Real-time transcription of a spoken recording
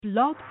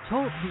Blog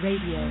Talk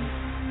Radio.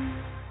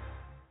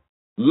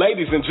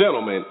 Ladies and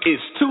gentlemen,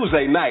 it's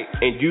Tuesday night,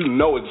 and you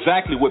know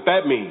exactly what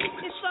that means.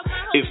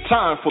 It's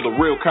time for the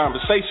real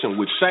conversation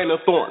with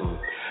Shana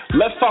Thornton.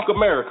 Let's Talk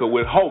America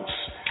with host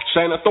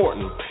Shana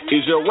Thornton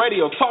is your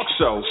radio talk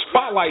show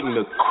spotlighting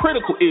the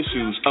critical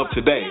issues of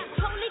today.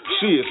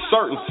 She is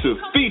certain to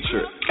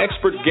feature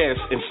expert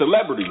guests and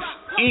celebrities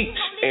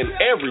each and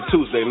every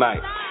Tuesday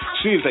night.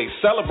 She is a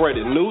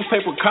celebrated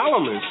newspaper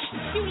columnist,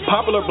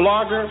 popular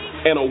blogger,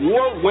 and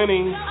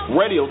award-winning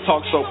radio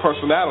talk show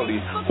personality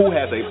who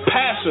has a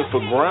passion for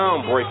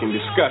groundbreaking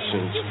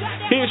discussions.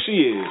 Here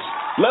she is.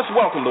 Let's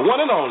welcome the one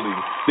and only,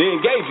 the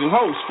engaging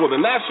host for the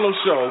national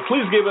show.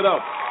 Please give it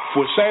up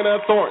for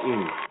Shana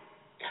Thornton.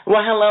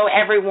 Well, hello,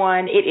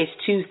 everyone. It is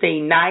Tuesday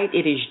night.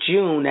 It is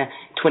June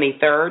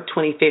 23rd,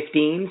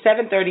 2015,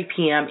 7:30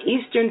 p.m.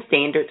 Eastern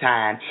Standard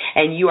Time,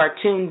 and you are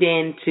tuned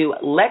in to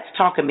Let's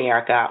Talk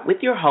America with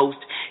your host,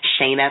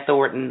 Shana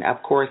Thornton.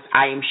 Of course,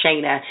 I am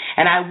Shana,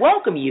 and I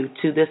welcome you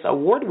to this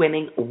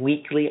award-winning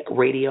weekly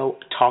radio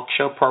talk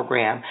show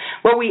program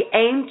where we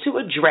aim to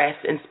address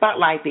and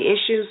spotlight the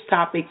issues,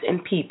 topics,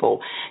 and people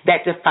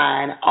that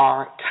define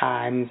our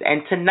times.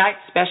 And tonight's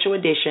special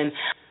edition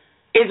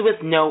is with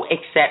no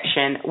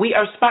exception. We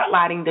are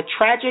spotlighting the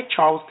tragic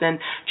Charleston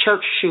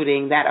church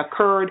shooting that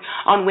occurred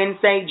on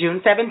Wednesday, June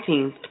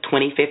 17th,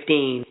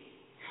 2015,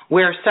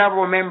 where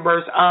several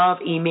members of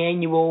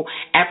Emmanuel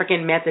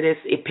African Methodist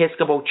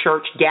Episcopal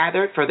Church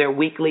gathered for their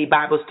weekly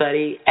Bible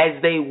study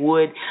as they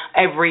would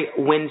every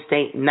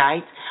Wednesday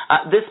night.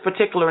 This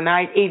particular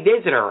night, a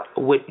visitor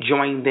would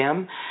join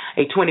them.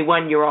 A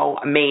 21-year-old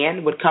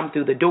man would come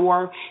through the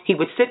door. He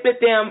would sit with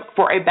them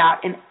for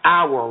about an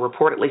hour,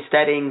 reportedly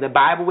studying the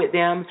Bible with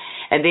them,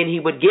 and then he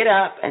would get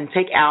up and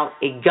take out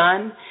a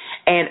gun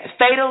and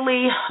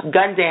fatally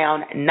gun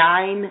down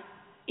 9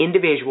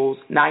 individuals,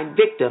 9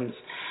 victims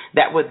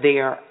that were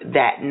there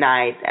that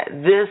night.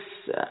 This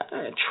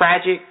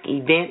tragic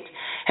event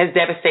has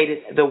devastated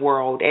the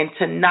world, and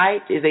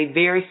tonight is a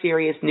very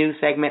serious news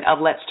segment of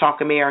Let's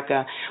Talk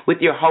America with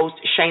your host,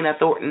 Shana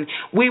Thornton.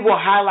 We will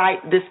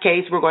highlight this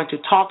case. We're going to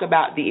talk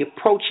about the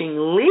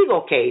approaching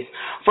legal case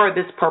for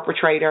this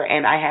perpetrator,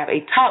 and I have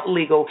a top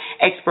legal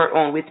expert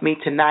on with me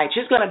tonight.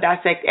 She's going to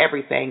dissect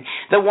everything.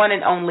 The one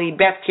and only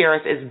Beth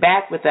Karras is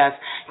back with us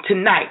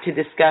tonight to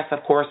discuss,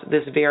 of course,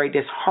 this very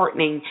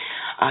disheartening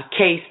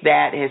case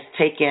that has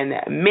taken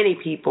many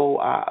people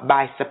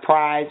by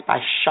surprise, by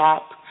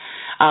shock,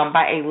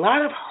 by a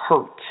lot of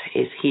hurt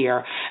is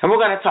here. And we're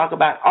going to talk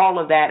about all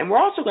of that. And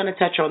we're also going to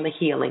touch on the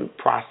healing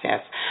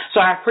process. So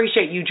I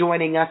appreciate you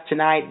joining us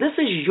tonight. This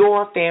is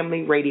your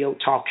family radio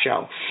talk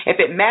show. If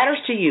it matters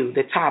to you,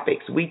 the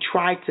topics, we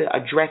try to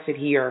address it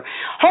here,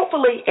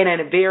 hopefully in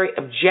a very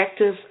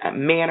objective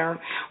manner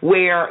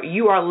where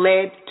you are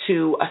led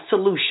to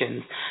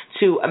solutions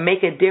to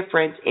make a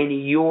difference in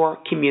your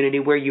community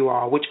where you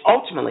are, which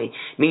ultimately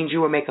means you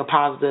will make a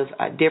positive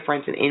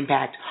difference and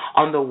impact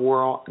on the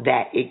world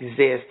that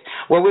exists.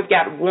 Well, we've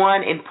got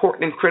one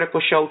important and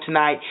critical show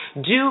tonight.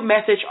 Do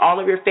message all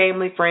of your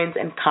family, friends,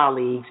 and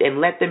colleagues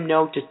and let them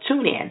know to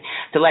tune in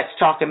to Let's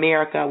Talk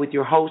America with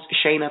your host,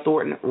 Shana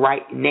Thornton,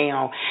 right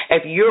now.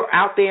 If you're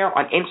out there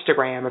on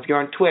Instagram, if you're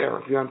on Twitter,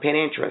 if you're on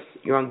Pinterest,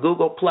 you're on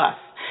Google+,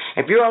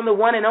 if you're on the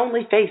one and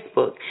only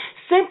Facebook,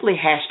 simply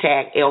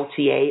hashtag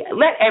LTA.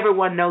 Let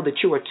everyone know that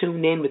you are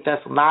tuned in with us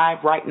live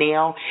right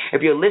now.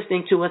 If you're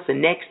listening to us the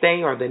next day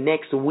or the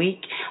next week,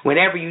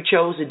 whenever you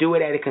chose to do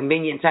it at a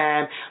convenient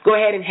time, go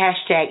ahead and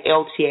hashtag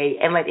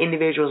LTA and let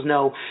individuals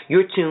know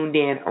you're tuned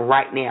in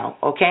right now,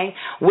 okay?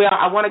 Well,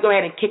 I want to go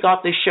ahead and kick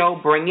off the show,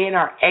 bring in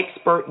our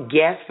expert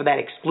guest for that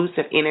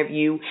exclusive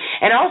interview,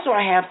 and also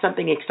I have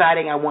something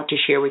exciting I want to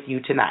share with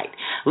you tonight.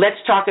 Let's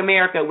Talk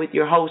America with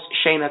your host,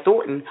 Shana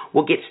Thornton.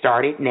 We'll get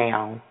started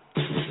now.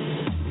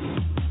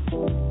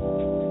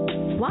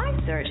 Why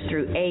search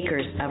through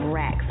acres of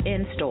racks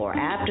in-store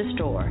after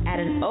store at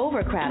an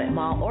overcrowded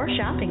mall or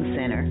shopping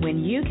center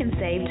when you can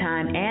save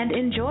time and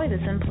enjoy the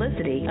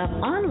simplicity of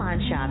online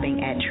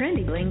shopping at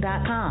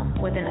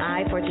TrendyBling.com? With an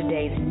eye for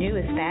today's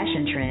newest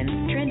fashion trends,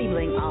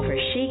 TrendyBling offers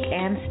chic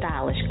and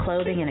stylish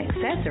clothing and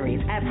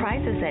accessories at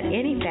prices that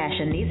any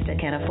fashionista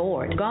can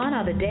afford. Gone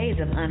are the days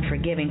of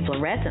unforgiving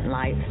fluorescent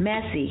lights,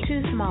 messy,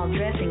 too small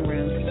dressing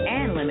rooms,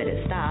 and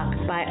limited stock.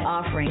 By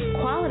offering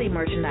quality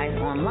merchandise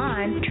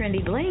online,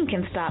 TrendyBling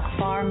can stock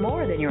far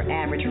more than your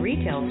average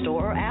retail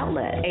store or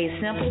outlet. A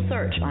simple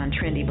search on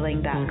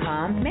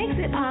TrendyBling.com makes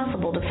it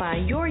possible to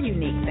find your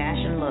unique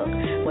fashion look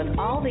with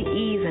all the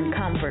ease and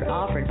comfort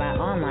offered by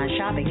online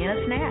shopping in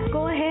a snap.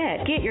 Go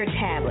ahead, get your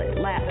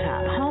tablet,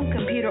 laptop, home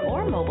computer,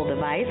 or mobile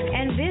device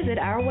and visit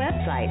our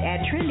website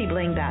at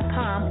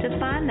TrendyBling.com to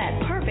find that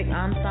perfect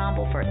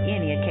ensemble for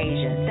any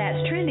occasion.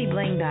 That's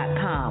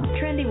TrendyBling.com.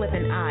 Trendy with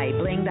an I,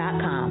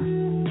 Bling.com.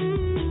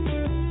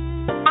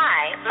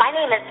 Hi, my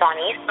name is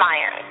Dawnese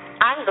Myers.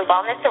 I'm the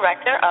Wellness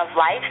Director of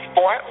Life,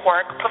 Sport,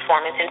 Work,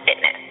 Performance, and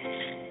Fitness.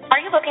 Are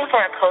you looking for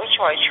a coach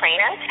or a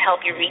trainer to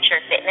help you reach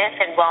your fitness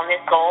and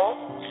wellness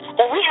goals?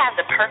 Well, we have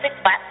the perfect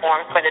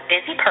platform for the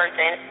busy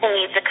person who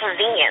needs the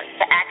convenience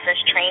to access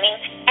training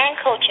and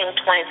coaching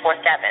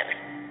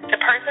 24/7. The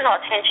personal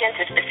attention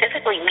to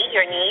specifically meet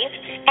your needs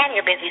and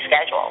your busy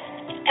schedule.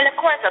 And, of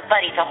course, a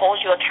buddy to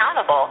hold you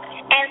accountable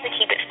and to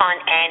keep it fun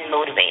and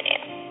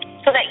motivated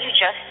so that you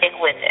just stick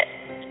with it.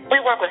 We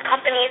work with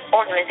companies,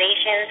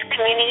 organizations,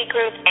 community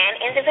groups, and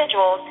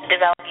individuals to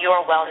develop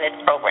your wellness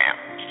program.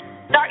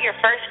 Start your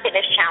first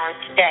fitness challenge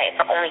today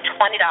for only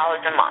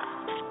 $20 a month.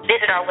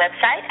 Visit our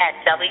website at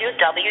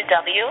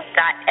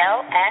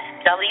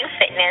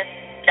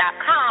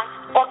www.lswfitness.com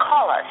or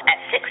call us at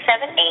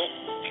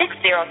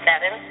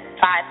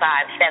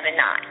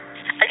 678-607-5579.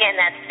 Again,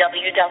 that's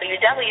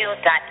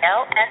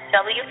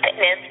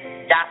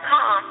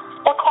www.lswfitness.com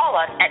or call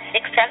us at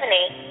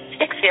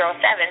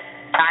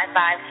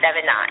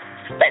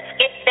 678-607-5579. Let's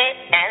get fit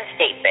and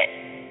stay fit.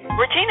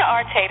 Regina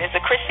Artate is a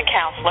Christian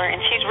counselor, and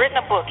she's written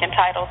a book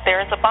entitled There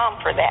Is a Balm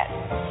for That.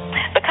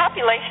 The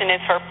compilation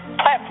is her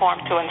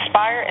platform to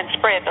inspire and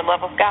spread the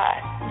love of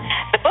God.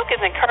 The book is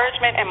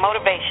encouragement and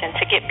motivation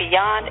to get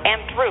beyond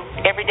and through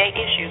everyday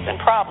issues and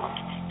problems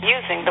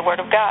using the Word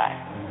of God.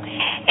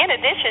 In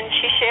addition,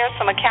 she shares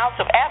some accounts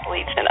of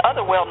athletes and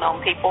other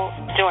well-known people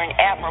doing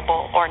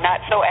admirable or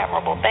not so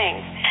admirable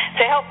things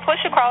to help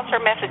push across her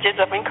messages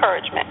of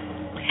encouragement.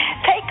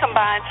 Tate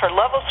combines her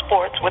love of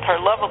sports with her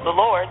love of the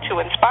Lord to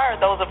inspire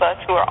those of us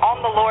who are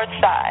on the Lord's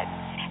side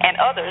and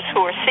others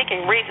who are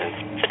seeking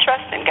reasons to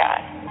trust in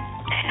God.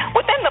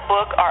 Within the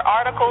book are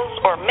articles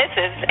or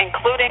missives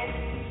including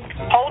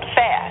Hold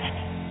Fast,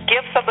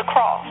 Gifts of the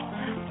Cross,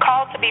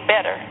 Call to Be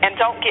Better, and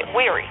Don't Get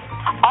Weary,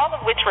 all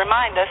of which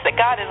remind us that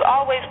God is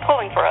always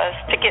pulling for us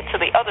to get to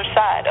the other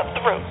side of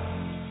through.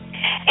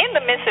 In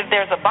the missive,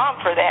 There's a Balm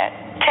for That,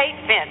 Tate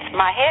vents,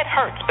 my head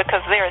hurts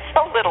because there is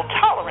so little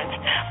tolerance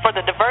for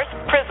the diverse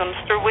prisms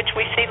through which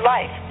we see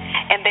life,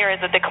 and there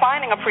is a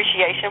declining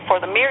appreciation for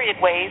the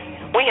myriad ways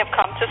we have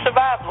come to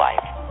survive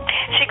life.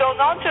 She goes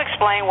on to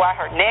explain why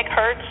her neck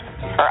hurts,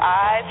 her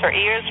eyes, her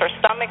ears, her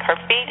stomach, her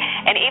feet,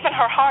 and even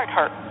her heart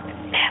hurt.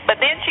 But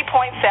then she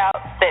points out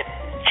that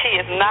she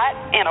is not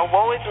in a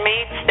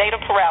woe-is-me state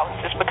of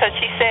paralysis because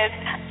she says,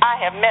 I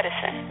have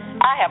medicine.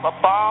 I have a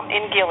balm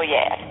in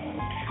Gilead.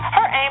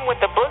 Her aim with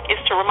the book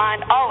is to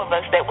remind all of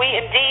us that we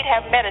indeed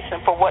have medicine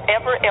for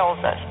whatever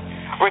ails us.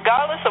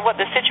 Regardless of what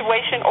the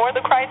situation or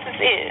the crisis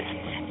is,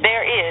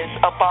 there is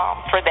a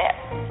balm for that.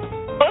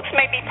 Books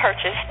may be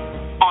purchased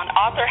on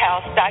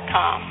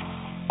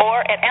authorhouse.com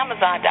or at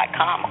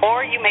amazon.com,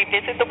 or you may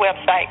visit the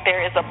website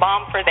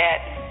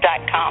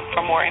thereisabalmforthat.com for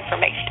more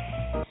information.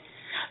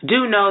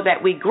 Do know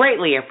that we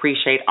greatly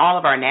appreciate all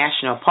of our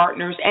national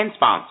partners and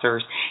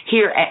sponsors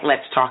here at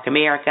Let's Talk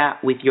America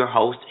with your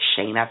host,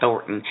 Shana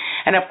Thornton.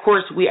 And, of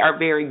course, we are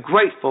very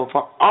grateful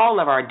for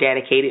all of our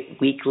dedicated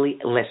weekly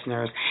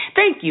listeners.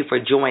 Thank you for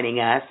joining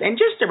us. And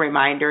just a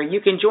reminder, you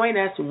can join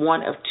us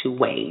one of two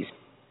ways.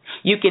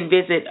 You can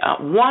visit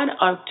one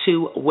of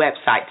two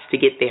websites to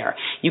get there.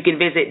 You can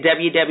visit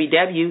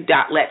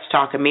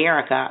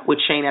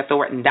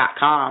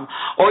www.letstalkamerica.com,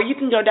 or you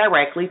can go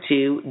directly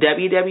to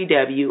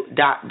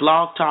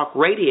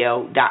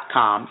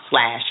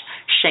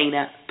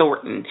www.blogtalkradio.com/Shana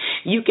Thornton.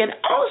 You can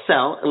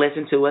also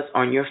listen to us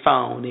on your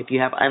phone. If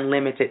you have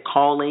unlimited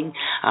calling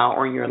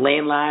on your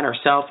landline or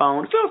cell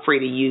phone, feel free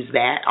to use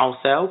that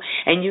also.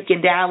 And you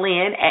can dial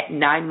in at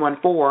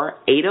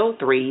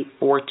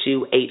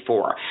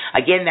 914-803-4284.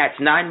 Again, that's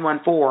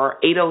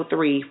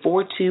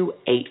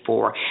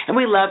 914-803-4284. And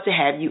we love to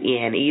have you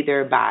in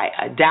either by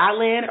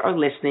dial-in or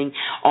listening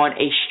on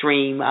a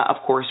stream,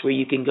 of course, where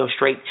you can go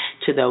straight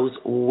to those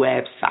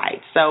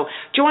websites. So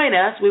join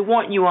us. We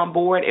want you on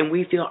board, and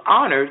we feel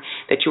honored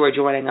that you are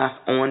joining us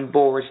on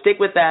board. Stick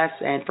with us,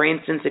 and for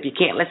instance, if you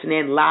can't listen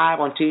in live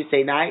on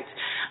Tuesday nights,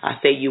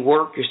 say you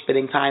work, you're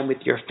spending time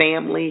with your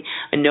family,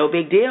 no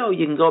big deal.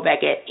 You can go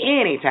back at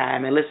any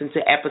time and listen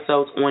to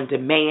episodes on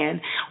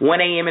demand,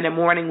 1 a.m. in the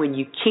morning when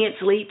you can't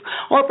sleep,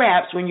 or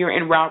perhaps when you're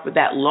en route with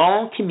that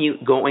long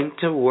commute going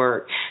to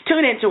work.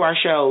 Tune into our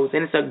shows,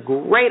 and it's a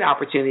great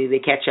opportunity to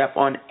catch up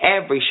on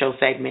every show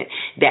segment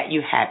that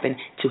you happen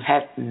to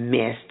have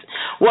missed.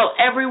 Well,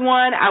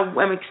 everyone,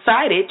 I'm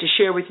excited to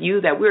share with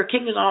you that we're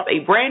kicking off a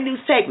brand new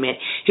segment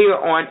here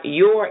on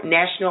your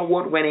national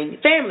award-winning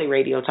family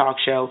radio talk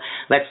show,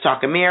 Let's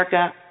Talk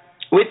America,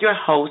 with your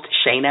host,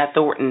 Shana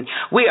Thornton.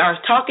 We are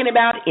talking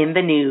about In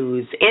the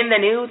News. In the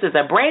News is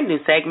a brand new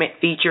segment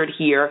featured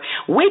here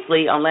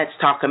weekly on Let's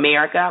Talk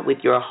America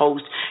with your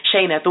host,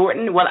 Shana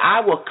Thornton. Well, I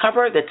will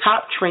cover the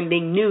top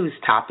trending news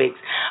topics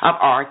of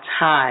our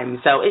time.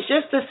 So it's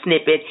just a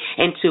snippet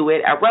into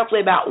it, roughly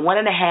about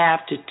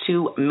 1.5 to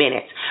 2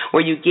 minutes,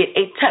 where you get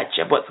a touch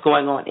of what's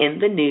going on in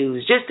the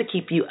news just to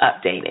keep you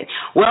updated.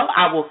 Well,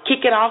 I will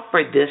kick it off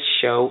for this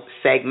show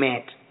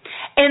segment.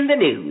 In the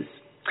News.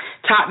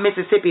 Top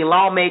Mississippi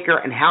lawmaker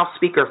and House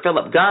Speaker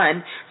Philip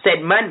Gunn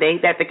said Monday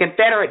that the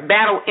Confederate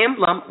battle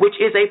emblem, which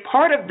is a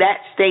part of that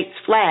state's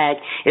flag,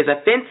 is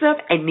offensive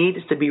and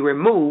needs to be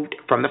removed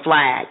from the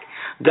flag.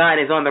 Gunn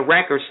is on the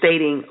record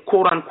stating,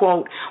 quote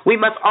unquote, "We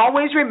must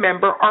always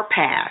remember our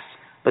past.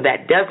 but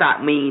that does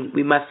not mean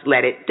we must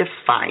let it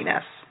define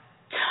us.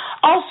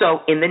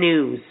 Also in the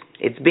news,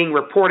 it's being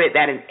reported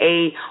that an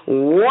A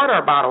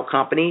water bottle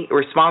company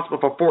responsible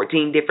for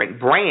 14 different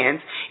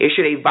brands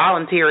issued a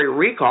voluntary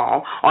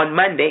recall on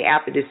Monday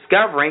after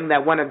discovering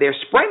that one of their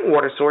spring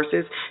water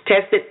sources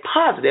tested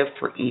positive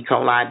for E.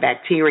 coli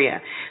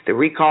bacteria. The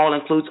recall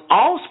includes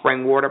all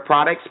spring water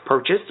products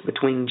purchased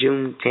between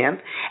June 10th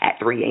at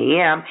 3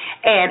 a.m.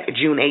 and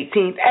June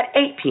 18th at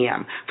 8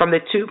 p.m. from the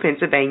two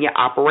Pennsylvania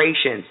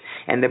operations.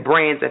 And the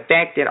brands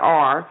affected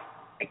are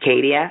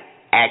Acadia,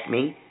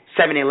 Acme,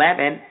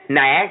 7-Eleven,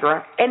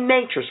 Niagara, and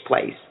Nature's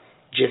Place,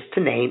 just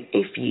to name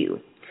a few.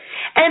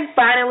 And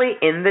finally,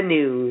 in the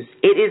news,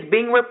 it is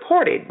being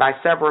reported by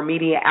several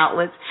media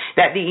outlets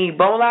that the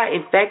Ebola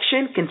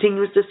infection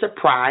continues to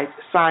surprise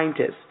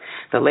scientists.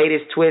 The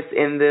latest twist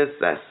in this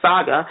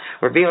saga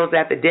reveals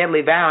that the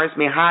deadly virus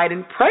may hide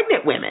in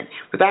pregnant women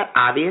without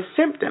obvious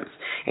symptoms.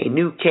 A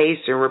new case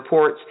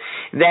reports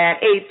that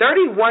a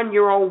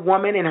 31-year-old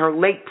woman in her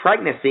late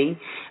pregnancy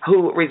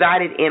who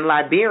resided in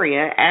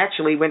Liberia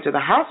actually went to the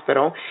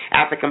hospital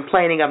after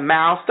complaining of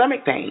mild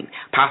stomach pain,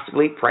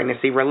 possibly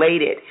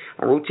pregnancy-related.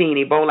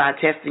 Routine Ebola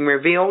testing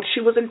revealed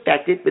she was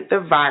infected with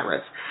the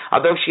virus,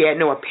 although she had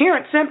no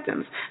apparent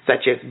symptoms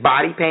such as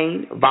body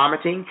pain,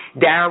 vomiting,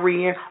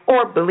 diarrhea,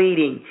 or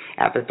bleeding.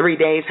 After 3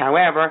 days,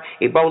 however,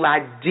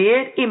 Ebola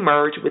did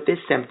emerge with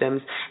its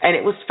symptoms, and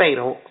it was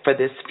fatal for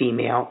this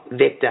female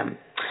victim.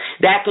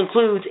 That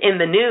concludes In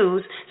the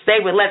News.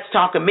 Stay with Let's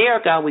Talk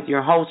America with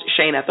your host,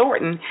 Shana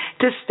Thornton,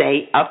 to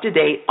stay up to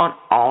date on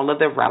all of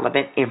the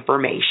relevant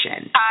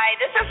information. Hi,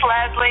 this is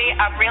Leslie.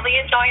 I'm really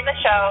enjoying the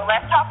show.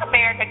 Let's Talk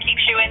America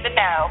keeps you in the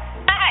know.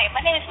 Hi,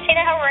 my name is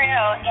Tina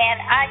Herrero, and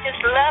I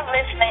just love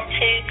listening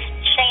to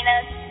Shana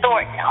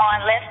Thornton on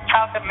Let's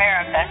Talk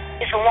America.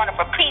 It's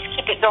wonderful. Please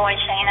keep it going,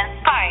 Shana.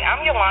 Hi,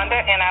 I'm Yolanda,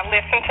 and I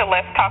listen to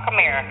Let's Talk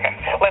America.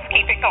 Let's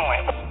keep it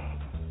going.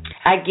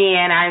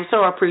 Again, I'm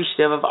so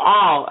appreciative of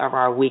all of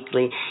our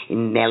weekly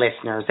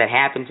listeners that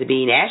happen to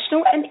be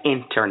national and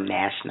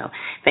international.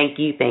 Thank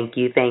you, thank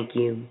you, thank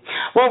you.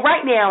 Well,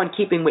 right now, in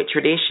keeping with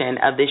tradition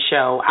of this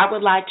show, I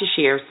would like to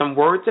share some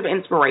words of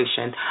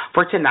inspiration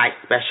for tonight's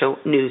special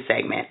news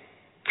segment.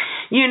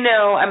 You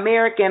know,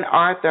 American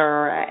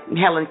author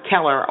Helen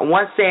Keller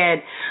once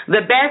said,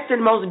 "The best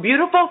and most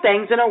beautiful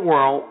things in a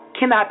world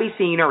cannot be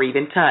seen or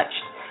even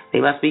touched. They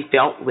must be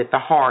felt with the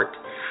heart."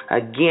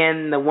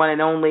 Again, the one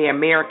and only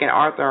American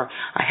author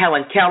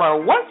Helen Keller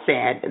once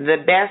said, "The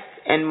best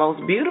and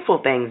most beautiful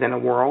things in the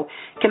world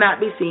cannot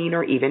be seen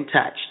or even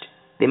touched.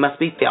 They must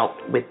be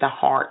felt with the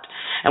heart."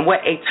 And what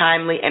a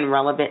timely and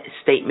relevant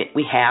statement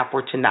we have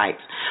for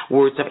tonight's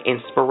words of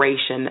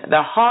inspiration.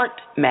 The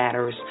heart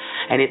matters,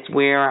 and it's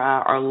where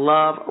our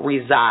love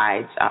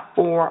resides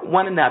for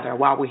one another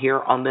while we're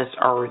here on this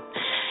earth.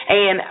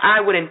 And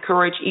I would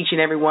encourage each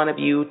and every one of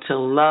you to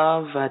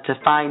love, to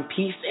find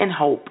peace and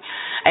hope,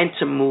 and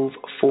to move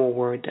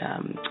forward.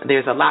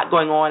 There's a lot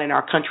going on in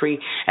our country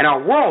and our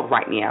world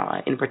right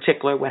now. In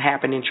particular, what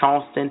happened in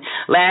Charleston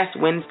last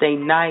Wednesday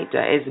night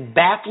is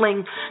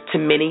baffling to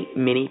many,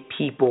 many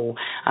people.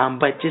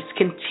 But just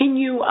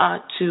continue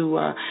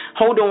to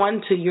hold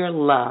on to your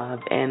love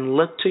and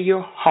look to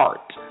your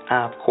heart,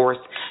 of course,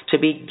 to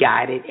be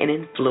guided and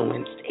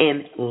influenced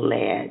and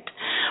led.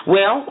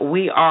 Well,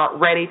 we are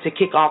ready to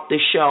kick off the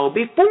show.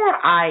 Before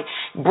I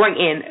bring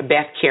in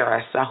Beth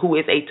Karras, who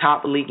is a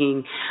top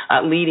leading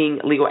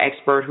legal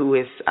expert who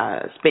has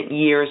spent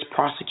years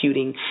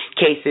prosecuting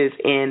cases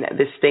in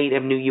the state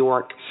of New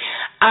York,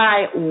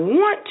 I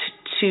want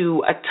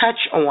to touch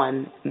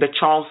on the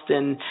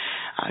Charleston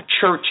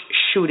church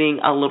shooting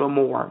a little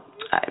more.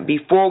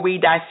 Before we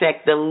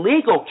dissect the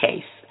legal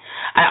case,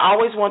 I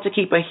always want to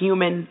keep a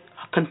human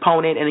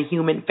component and a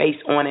human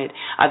face on it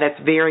that's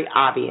very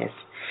obvious.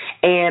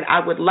 And I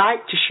would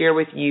like to share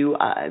with you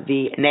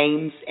the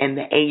names and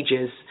the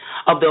ages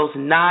of those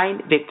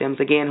 9 victims,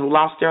 again, who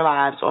lost their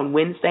lives on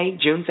Wednesday,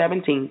 June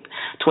 17th,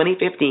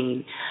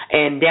 2015,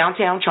 in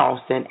downtown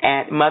Charleston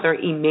at Mother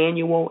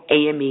Emanuel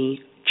AME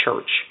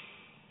Church.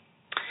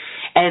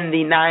 And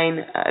the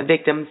 9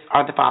 victims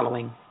are the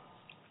following: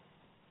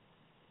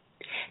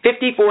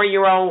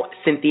 54-year-old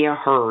Cynthia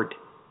Hurd,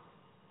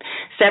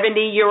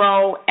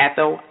 70-year-old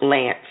Ethel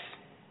Lance,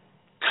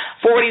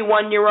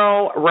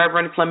 41-year-old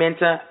Reverend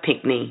Clementa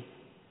Pinckney,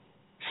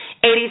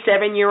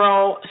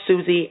 87-year-old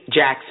Susie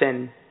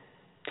Jackson,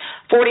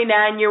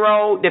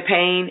 49-year-old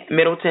DePayne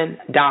Middleton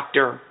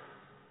Doctor,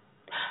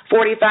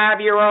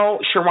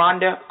 45-year-old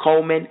Sharonda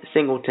Coleman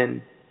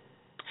Singleton,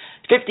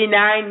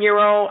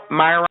 59-year-old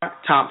Myra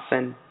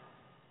Thompson,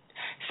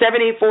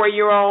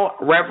 74-year-old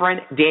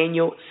Reverend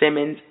Daniel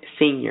Simmons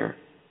Sr.,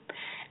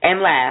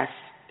 and last,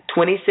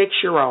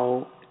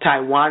 26-year-old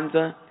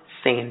Tywanza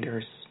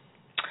Sanders.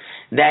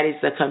 That is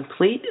the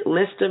complete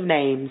list of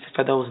names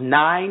for those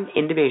 9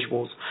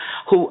 individuals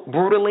who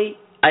brutally,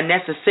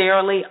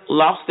 unnecessarily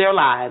lost their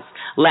lives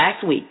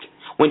last week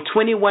when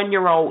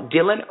 21-year-old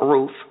Dylan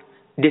Roof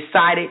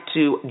decided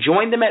to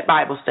join them at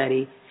Bible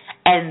study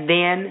and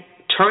then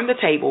turn the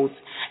tables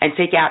and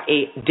take out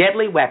a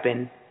deadly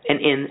weapon and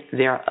in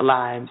their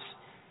lives.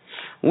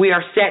 We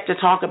are set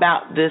to talk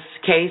about this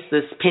case,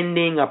 this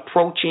pending,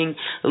 approaching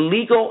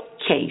legal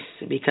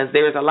case, because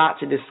there is a lot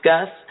to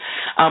discuss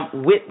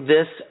with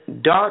this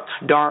dark,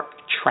 dark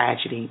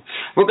tragedy.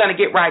 We're going to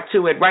get right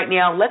to it. Right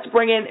now, let's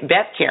bring in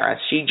Beth Karras.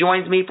 She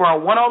joins me for a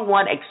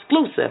one-on-one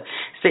exclusive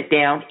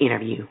sit-down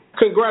interview.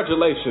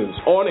 Congratulations,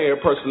 on-air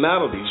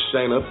personality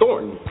Shana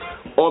Thornton,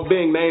 on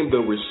being named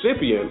the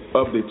recipient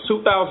of the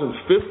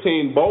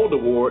 2015 Bold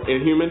Award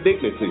in Human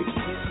Dignity.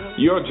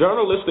 Your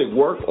journalistic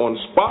work on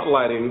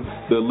spotlighting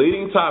the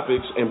leading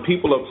topics and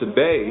people of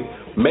today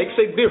makes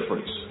a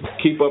difference.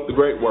 Keep up the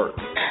great work.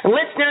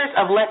 Listeners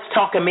of Let's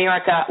Talk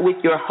America, with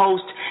your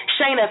host,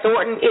 Shana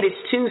Thornton. It is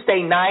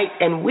Tuesday night,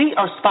 and we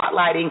are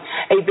spotlighting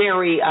a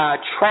very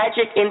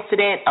tragic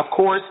incident. Of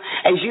course,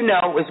 as you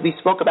know, as we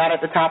spoke about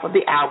at the top of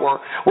the hour,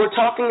 we're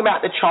talking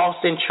about the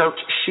Charleston church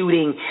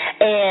shooting,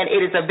 and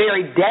it is a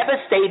very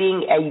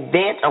devastating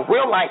event, a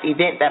real-life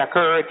event that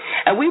occurred,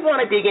 and we want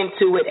to dig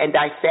into it and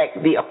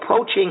dissect the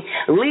approaching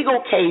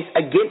legal case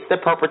against the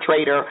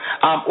perpetrator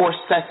or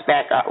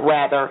suspect,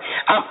 rather.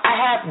 I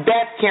have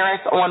Beth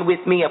Karras on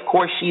with me. Of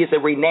course, she is a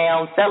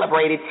renowned,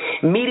 celebrated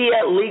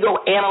media legal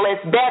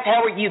analyst. Beth,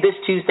 how are you this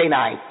Tuesday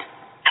night?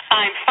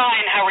 I'm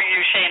fine. How are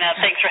you,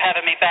 Shana? Thanks for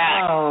having me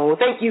back. Oh,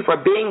 thank you for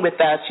being with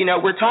us. You know,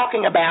 we're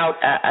talking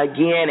about,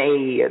 again,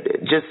 a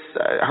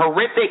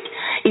horrific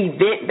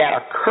event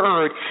that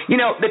occurred. You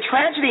know, the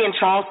tragedy in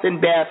Charleston,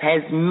 Beth,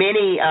 has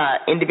many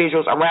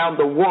individuals around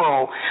the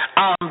world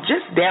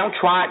just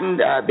downtrodden.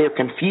 They're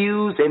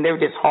confused and they're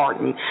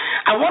disheartened.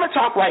 I want to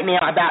talk right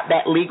now about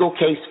that legal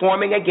case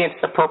forming against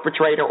the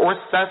perpetrator or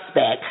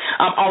suspect.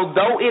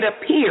 Although it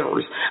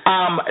appears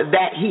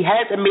that he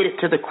has admitted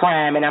to the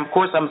crime, and of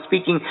course I'm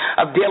speaking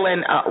of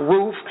Dylan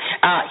Roof,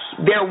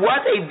 there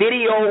was a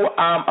video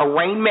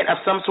arraignment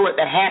of some sort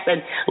that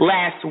happened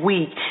last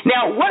week.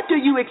 Now, what do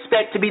you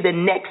expect to be the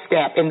next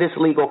step in this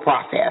legal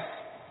process?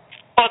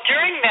 Well,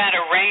 during that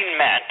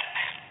arraignment,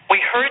 we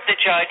heard the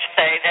judge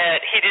say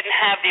that he didn't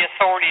have the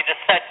authority to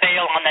set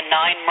bail on the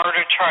 9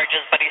 murder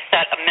charges, but he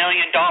set $1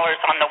 million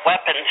on the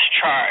weapons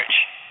charge.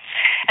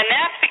 And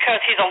that's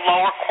because he's a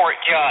lower court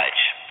judge.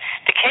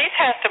 The case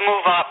has to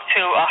move up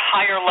to a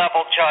higher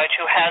level judge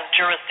who has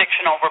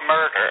jurisdiction over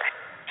murder.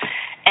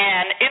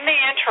 And in the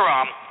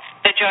interim,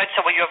 the judge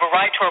said, well, you have a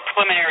right to a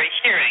preliminary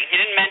hearing.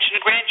 He didn't mention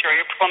a grand jury,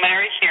 a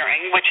preliminary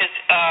hearing, which is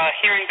a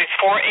hearing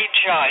before a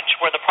judge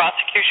where the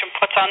prosecution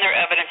puts on their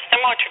evidence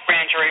similar to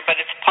grand jury, but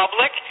it's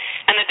public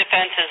and the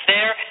defense is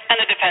there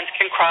and the defense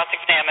can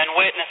cross-examine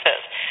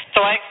witnesses.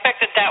 So I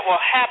expect that that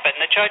will happen.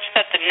 The judge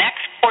set the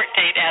next court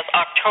date as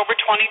October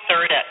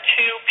 23rd at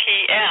 2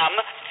 p.m.,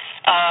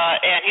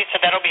 and he said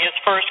that'll be his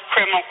first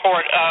criminal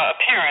court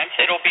appearance.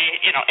 It'll be,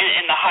 you know,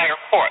 in the higher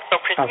court. So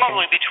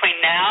presumably between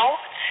now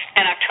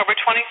and October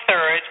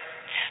 23rd,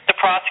 the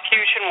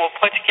prosecution will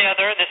put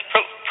together this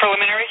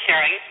preliminary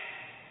hearing,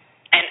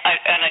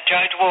 and a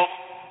judge will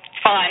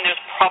find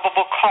there's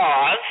probable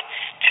cause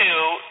to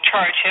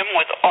charge him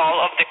with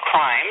all of the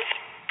crimes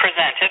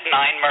presented, 9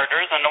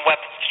 murders and a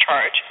weapons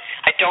charge.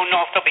 I don't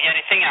know if there'll be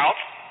anything else.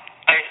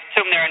 I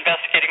assume they're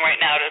investigating right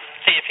now to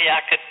see if he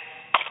acted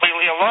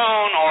completely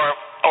alone or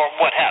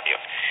what have you.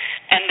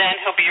 And then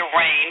he'll be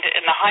arraigned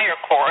in the higher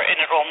court, and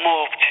it'll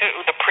move to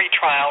the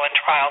pretrial and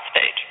trial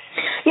stage.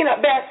 You know,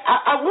 Beth,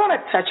 I want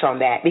to touch on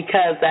that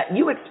because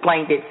you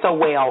explained it so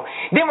well.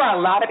 There are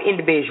a lot of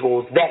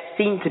individuals that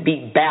seem to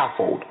be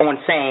baffled on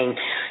saying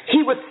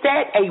he would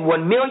set a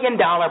 $1 million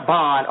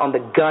bond on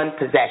the gun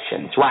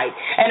possessions, right?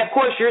 And, of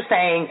course, you're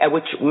saying,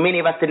 which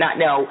many of us did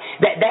not know,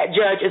 that that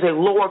judge is a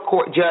lower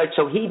court judge,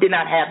 so he did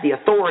not have the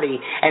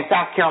authority in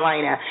South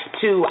Carolina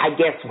to, I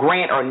guess,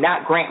 grant or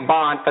not grant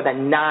bond for the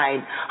 9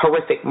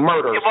 horrific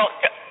murders. Well,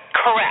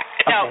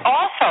 correct. Okay. Now,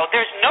 also,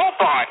 there's no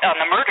bond on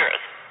the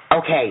murders.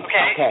 Okay.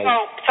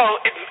 So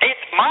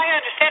it's my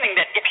understanding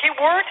that if he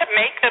were to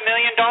make the $1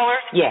 million,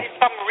 yes,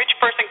 some rich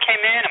person came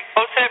in and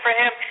posted it for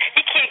him,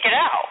 he can't get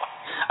out.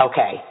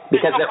 Okay.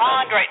 Because there's no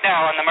bond right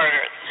now on the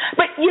murders.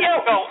 But, you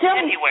know,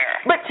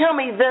 tell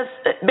me this,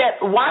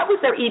 Beth, why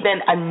was there even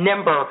a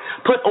number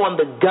put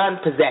on the gun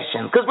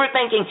possession? Because we're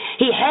thinking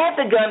he had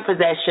the gun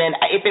possession,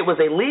 if it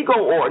was illegal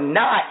or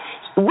not,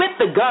 with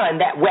the gun,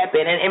 that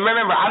weapon. And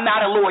remember, I'm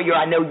not a lawyer.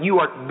 I know you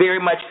are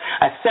very much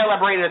a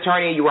celebrated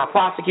attorney. You are a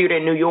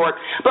prosecutor in New York.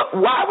 But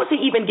why was he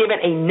even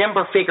given a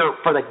number figure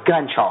for the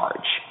gun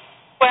charge?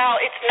 Well,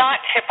 it's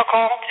not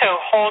typical to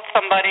hold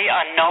somebody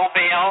on no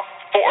bail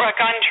for a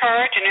gun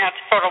charge, and you have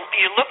to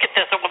you look at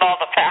this with all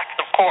the facts,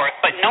 of course,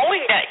 but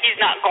knowing that he's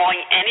not going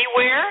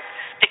anywhere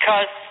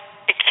because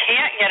he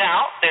can't get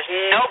out, there's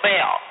no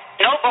bail,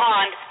 no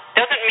bond,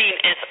 doesn't mean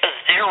it's a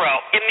zero.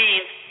 It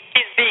means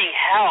he's being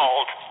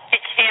held. He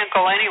can't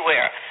go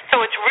anywhere.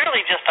 So it's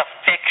really just a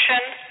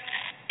fiction.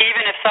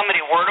 Even if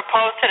somebody were to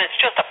post it, it's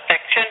just a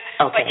fiction.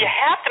 Okay. But you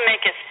have to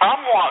make it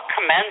somewhat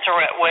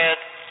commensurate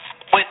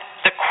with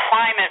the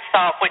crime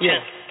itself, which is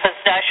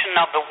possession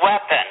of the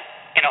weapon,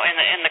 you know,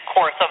 in the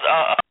course of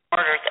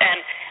murders.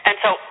 And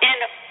so in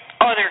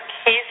other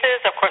cases,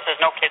 of course,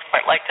 there's no case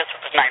quite like this.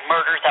 It was 9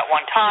 murders at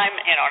one time,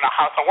 in a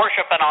house of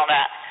worship and all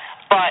that.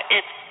 But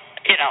it's,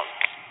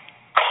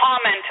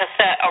 common to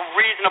set a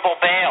reasonable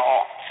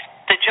bail.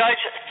 The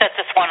judge set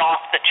this one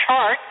off the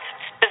charts.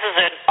 This is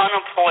an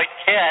unemployed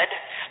kid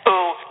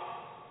who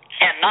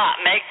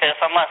cannot make this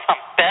unless some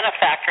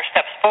benefactor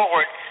steps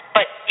forward.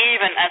 But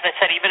even, as I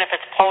said, even if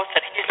it's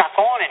posted, he's not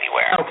going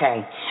anywhere.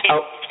 Okay. He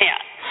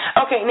can't.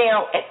 Okay,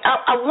 now,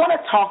 I want to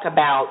talk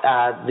about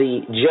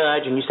the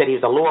judge, and you said he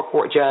was a lower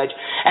court judge,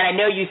 and I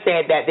know you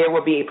said that there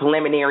will be a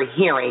preliminary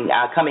hearing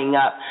coming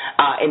up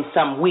in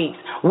some weeks.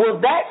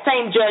 Will that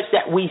same judge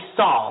that we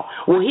saw,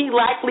 will he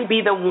likely be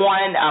the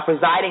one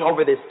presiding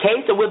over this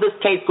case, or will this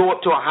case go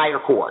up to a higher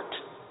court?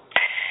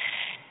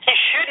 He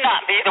should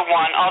not be the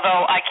one,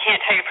 although I can't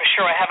tell you for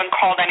sure. I haven't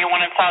called anyone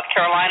in South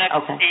Carolina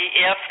to see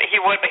if he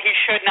would, but he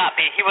should not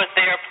be. He was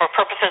there for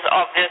purposes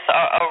of this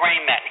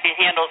arraignment. He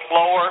handles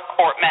lower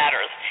court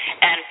matters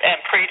and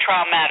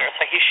pretrial matters,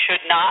 so he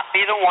should not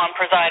be the one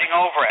presiding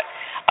over it.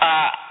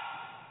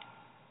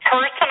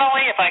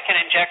 Personally, if I can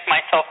inject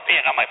myself,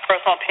 my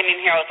personal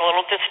opinion here, I was a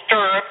little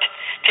disturbed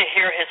to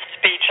hear his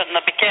speech in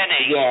the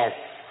beginning. Yes.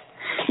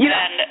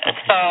 And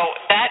so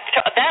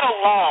that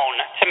alone,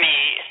 to me,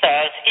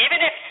 says even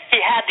if he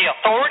had the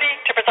authority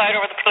to preside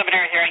over the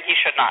preliminary hearing, he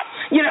should not.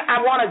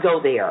 I want to go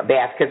there,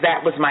 Beth, because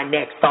that was my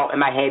next thought in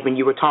my head when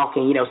you were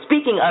talking.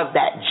 Speaking of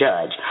that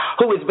judge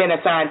who has been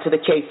assigned to the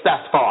case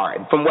thus far,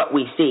 from what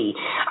we see,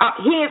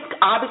 he has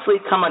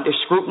obviously come under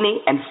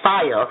scrutiny and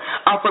fire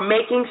for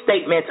making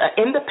statements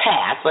in the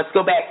past. Let's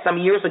go back some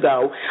years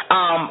ago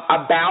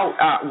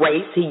about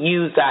race. He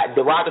used a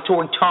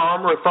derogatory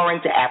term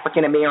referring to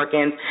African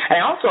Americans, and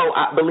I also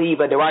believe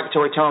a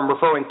derogatory term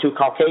referring to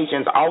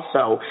Caucasians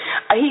also.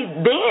 He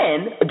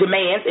then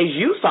demands, as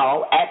you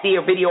saw at the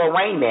video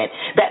arraignment,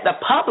 that the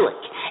public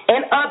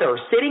and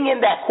others sitting in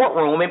that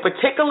courtroom, in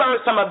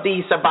particular some of the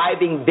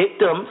surviving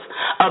victims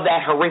of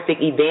that horrific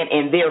event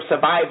and their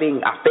surviving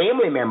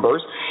family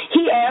members,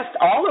 he asked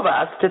all of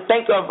us to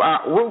think of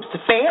Ruth's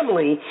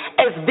family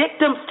as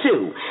victims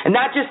too, and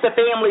not just the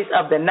families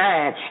of the 9.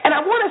 And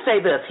I want to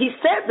say this. He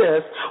said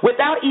this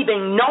without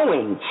even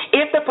knowing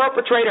if the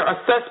perpetrator or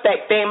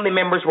suspect family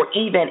members were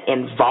even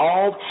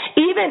involved,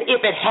 even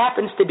if it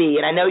happens to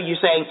be, and I know you're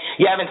saying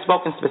you haven't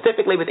spoken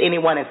specifically with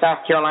anyone in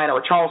South Carolina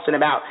or Charleston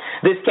about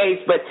this case,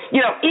 but,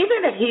 even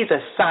if he's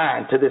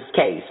assigned to this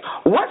case,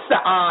 what's the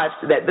odds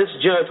that this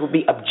judge will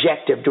be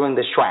objective during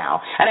this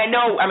trial? And I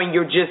know,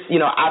 you're just,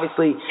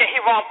 obviously. Yeah,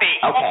 he won't be.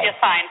 He won't be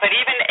assigned. But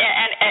even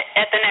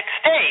at the next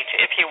stage,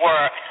 if he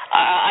were,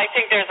 I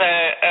think there's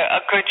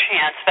a good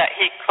chance that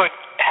he could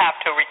have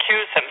to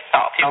recuse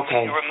himself. He would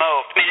be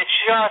removed. It's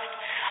just,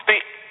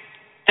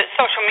 the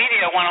social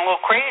media went a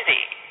little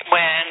crazy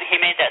when he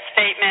made that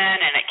statement,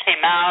 and it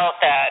came out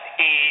that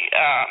he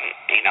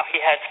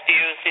has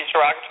used these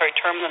derogatory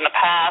terms in the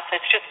past.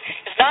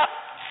 It's not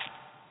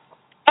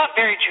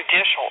very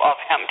judicial of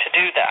him to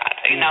do that.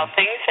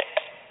 Things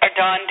are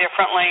done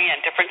differently in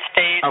different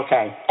states,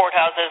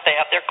 courthouses. They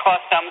have their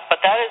customs,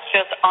 but that is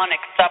just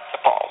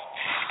unacceptable.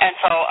 And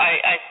so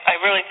I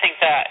really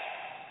think that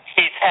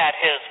he's had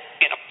his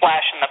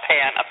flash in the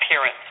pan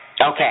appearance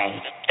in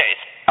this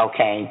case.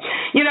 Okay.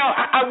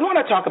 I want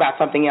to talk about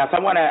something else.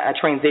 I want to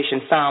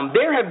transition some.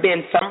 There have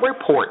been some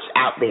reports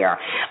out there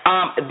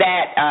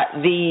that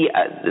the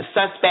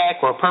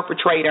suspect or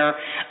perpetrator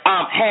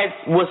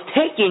was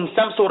taking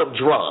some sort of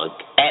drug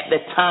at the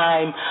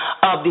time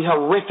of the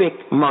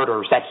horrific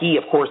murders that he,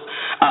 of course,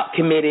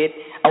 committed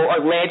or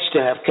alleged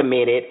to have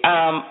committed.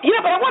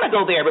 But I want to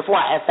go there before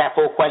I ask that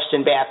full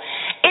question, Beth.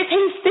 Is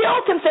he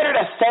still considered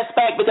a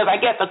suspect? Because I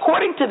guess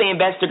according to the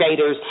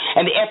investigators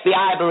and the FBI,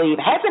 I believe,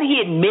 hasn't he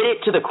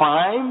admitted to the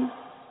crime?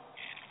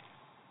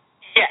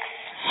 Yes.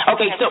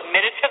 Okay, he has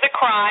admitted to the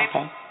crime.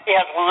 Okay. He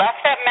has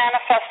left that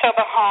manifesto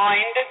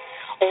behind,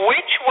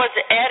 which was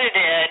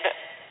edited,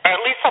 or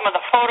at least some of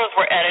the photos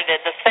were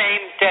edited the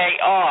same day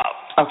of,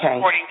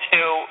 according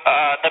to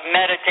the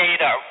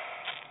metadata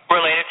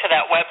related to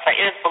that website.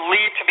 It is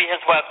believed to be his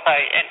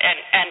website,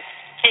 and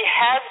he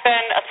has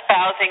been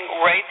espousing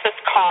racist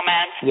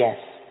comments. Yes.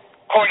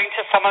 According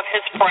to some of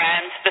his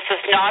friends, this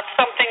is not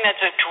something that's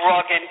a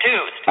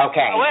drug-induced.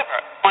 Okay. However,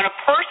 when a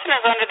person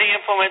is under the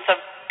influence of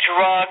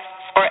drugs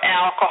or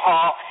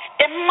alcohol,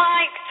 it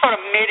might sort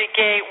of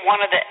mitigate one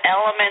of the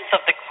elements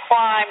of the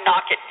crime,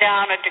 knock it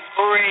down a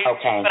degree.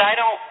 Okay. But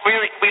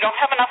we don't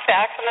have enough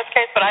facts in this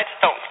case, but I just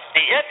don't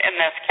see it in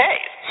this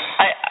case.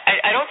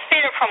 I don't see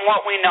it from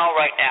what we know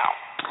right now.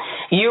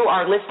 You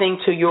are listening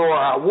to your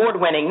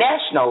award-winning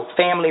national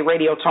family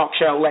radio talk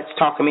show, Let's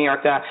Talk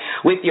America,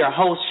 with your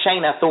host,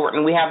 Shana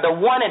Thornton. We have the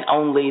one and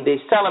only,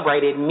 the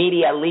celebrated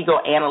media legal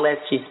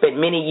analyst. She spent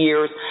many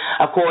years,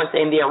 of course,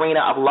 in the arena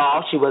of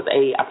law. She was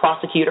a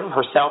prosecutor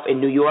herself in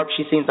New York.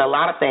 She's seen a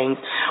lot of things.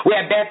 We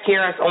have Beth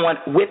Karras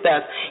on with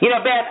us.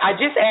 Beth, I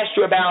just asked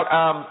you about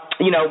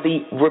the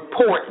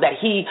report that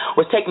he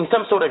was taking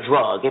some sort of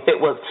drug, if it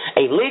was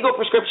a legal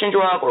prescription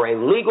drug or a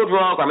legal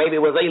drug, or maybe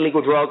it was a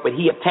legal drug, but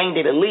he obtained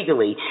it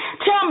illegally.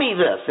 Tell me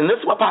this, and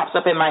this is what pops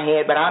up in my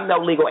head, but I'm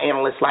no legal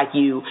analyst like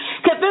you.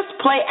 Could this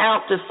play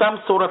out to some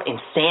sort of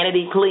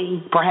insanity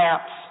plea,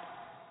 perhaps?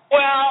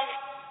 Well,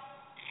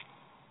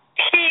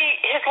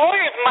 his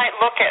lawyers might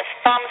look at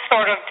some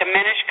sort of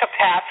diminished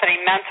capacity,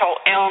 mental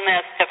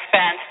illness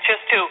defense,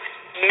 just to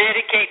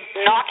mitigate,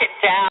 knock it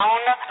down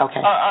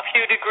a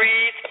few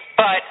degrees,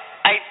 but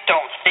I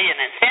don't see an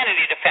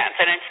insanity defense.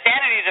 An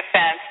insanity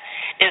defense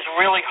is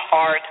really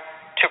hard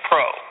to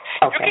prove.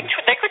 Okay.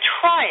 They could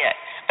try it,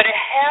 but it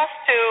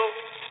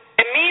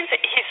means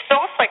that he's so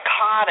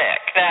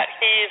psychotic that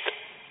he's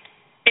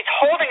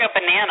holding a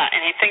banana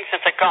and he thinks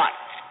it's a gun.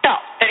 No,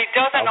 that he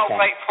doesn't know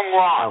right from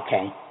wrong.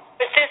 Okay.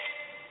 But this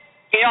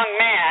young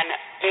man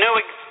knew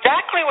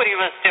exactly what he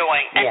was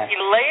doing, and he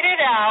laid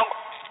it out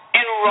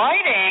in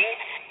writing,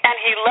 and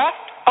he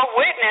left a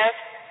witness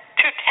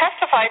to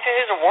testify to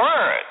his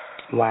word.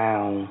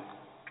 Wow.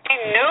 He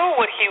knew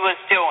what he was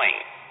doing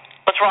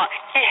was wrong.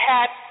 He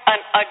had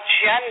an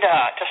agenda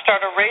to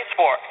start a race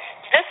war.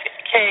 This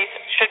case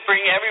should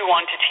bring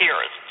everyone to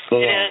tears.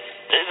 Yeah. It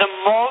is the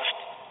most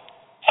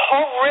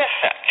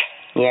horrific.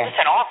 Yeah.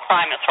 Listen, all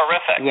crime is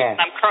horrific. Yeah.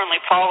 I'm currently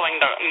following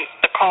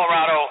the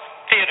Colorado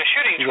theater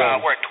shooting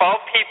trial where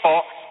 12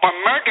 people were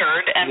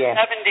murdered and 70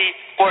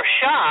 were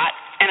shot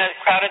in a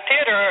crowded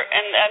theater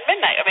at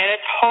midnight. I mean,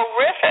 it's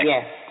horrific.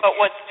 Yeah. But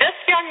what this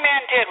young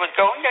man did was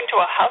going into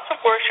a house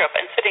of worship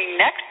and sitting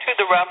next to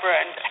the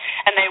reverend,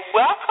 and they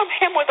welcomed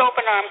him with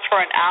open arms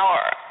for an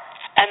hour.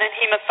 And then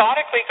he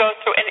methodically goes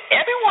through, and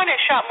everyone is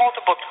shot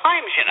multiple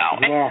times,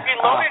 and he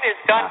reloaded his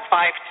gun 5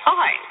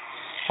 times.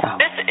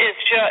 This is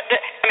just,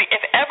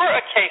 if ever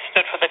a case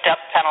stood for the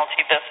death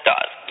penalty, this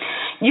does.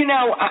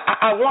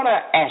 I want to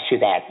ask you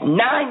that.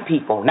 9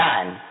 people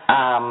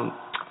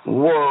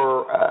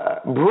were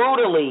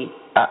brutally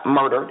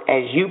murdered,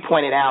 as you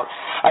pointed out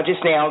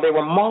just now. There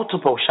were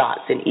multiple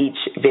shots in each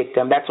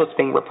victim. That's what's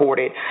being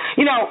reported.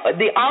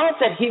 The odds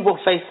that he will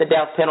face the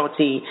death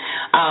penalty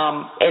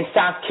in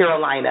South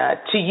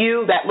Carolina, to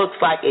you, that looks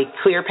like a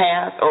clear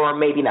path, or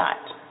maybe not?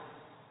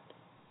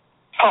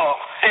 Oh,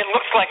 it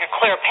looks like a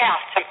clear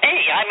path to me.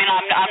 I mean,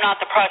 I'm not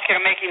the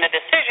prosecutor making the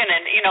decision,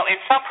 and in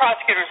some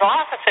prosecutors'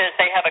 offices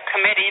they have a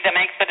committee that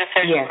makes the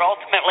decision, but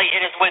ultimately it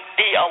is with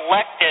the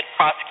elected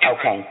prosecutor.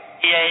 Okay.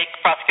 PA,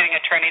 prosecuting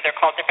attorney, they're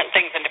called different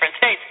things in different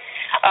states.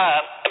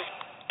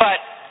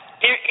 But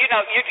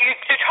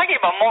you're talking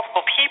about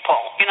multiple people.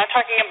 You're not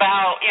talking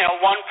about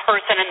one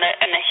person in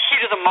the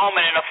heat of the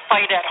moment in a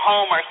fight at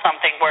home or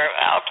something where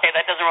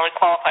that doesn't really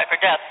qualify for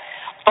death.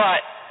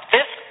 But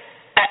this.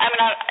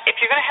 If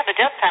you're going to have the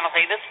death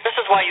penalty, this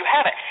is why you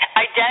have it.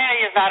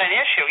 Identity is not an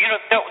issue.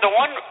 The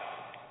one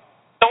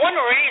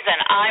reason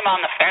I'm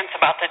on the fence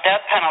about the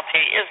death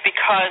penalty is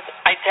because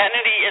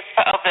identity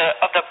of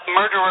the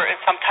murderer is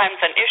sometimes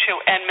an issue,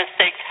 and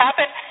mistakes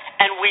happen,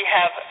 and we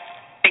have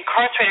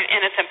incarcerated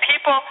innocent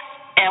people,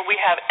 and we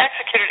have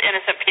executed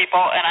innocent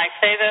people. And I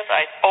say this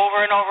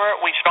over and over.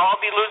 We should all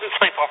be losing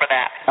sleep over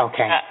that.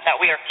 Okay. That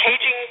we are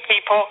caging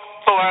people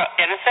who are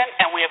innocent,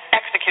 and we have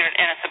executed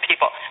innocent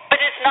people. But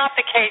it's not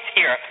the case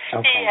here.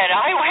 Okay. He had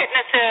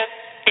eyewitnesses.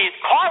 He's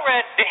caught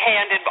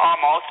red-handed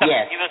almost.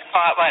 He was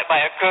caught by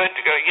a good,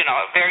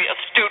 very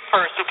astute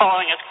person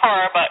following his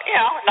car, but,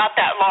 not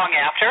that long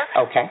after.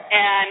 Okay.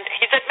 And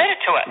he's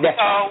admitted to it. That's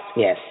right.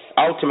 Yes.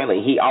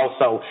 Ultimately, he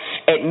also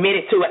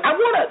admitted to it. I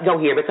want to go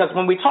here because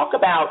when we talk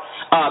about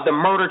the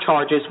murder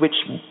charges, which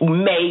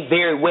may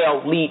very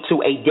well lead to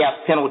a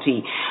death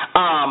penalty,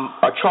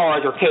 a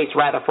charge or case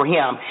rather for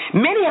him,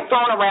 many have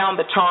thrown around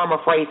the term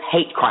or phrase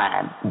hate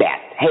crime,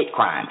 hate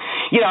crime.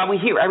 We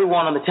hear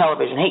everyone on the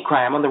television, hate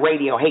crime, on the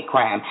radio, hate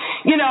crime.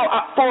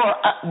 For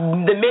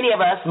the many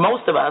of us,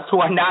 most of us who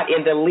are not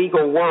in the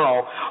legal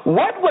world,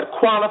 what would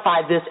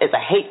qualify this as a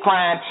hate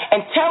crime?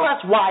 And tell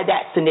us why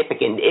that's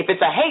significant. If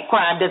it's a hate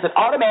crime, does it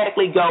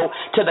automatically go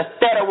to the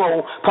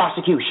federal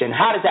prosecution?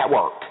 How does that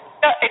work?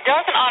 It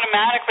doesn't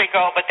automatically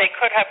go, but they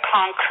could have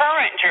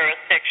concurrent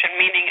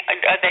jurisdiction, meaning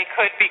they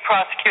could be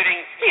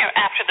prosecuting,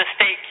 after the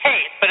state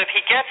case. But if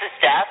he gets his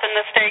death in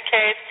the state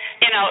case,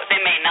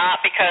 they may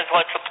not, because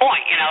what's the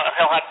point?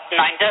 He'll have 9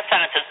 death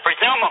sentences,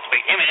 presumably.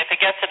 If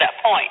it gets to that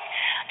point.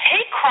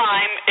 Hate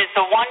crime is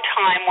the one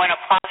time when a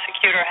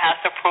prosecutor has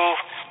to prove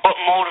what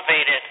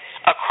motivated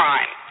a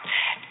crime.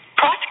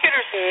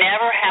 Prosecutors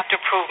never have to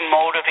prove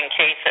motive in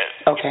cases.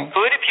 Okay. It's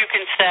good if you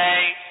can say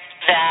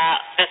that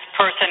this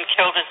person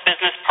killed his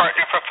business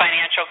partner for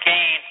financial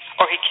gain,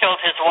 or he killed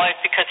his wife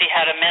because he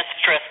had a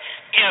mistress.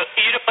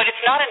 But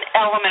it's not an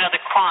element of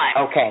the crime.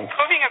 Okay.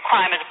 Proving a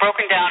crime is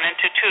broken down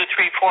into 2,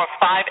 3, 4,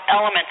 5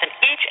 elements, and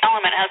each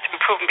element has to be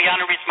proven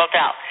beyond a reasonable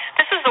doubt.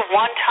 This is the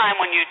one time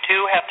when you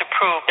do have to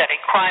prove that a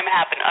crime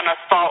happened, an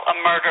assault, a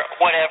murder,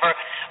 whatever,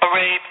 a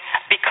rape,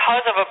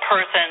 because of a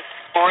person's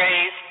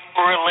race,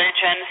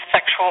 religion,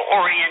 sexual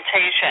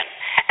orientation.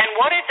 And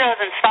what it does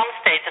in some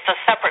states, it's a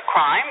separate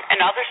crime.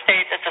 In other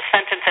states, it's a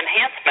sentence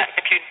enhancement.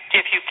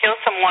 If you kill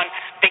someone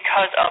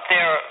because of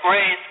their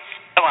race,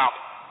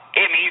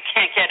 you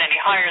can't get any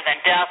higher than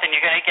death, and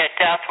you're going to get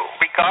death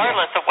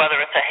regardless of whether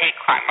it's a hate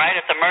crime, right?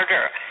 It's a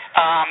murder.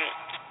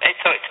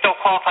 So it still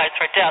qualifies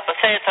for death. But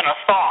say it's an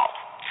assault.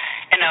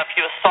 if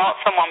you assault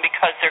someone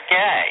because they're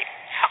gay,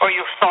 or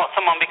you assault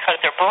someone because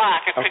they're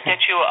black, it could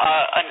get you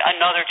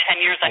another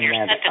 10 years on your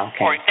sentence,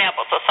 for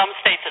example. So some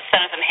states it's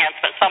sentence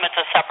enhancement, some it's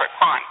a separate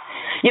crime.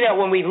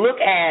 When we look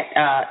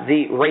at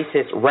the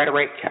racist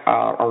rhetoric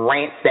or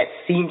rants that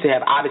seem to have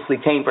obviously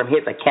came from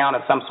his account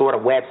of some sort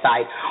of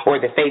website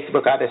or the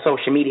Facebook or other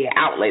social media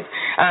outlets,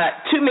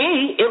 to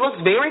me it looks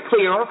very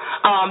clear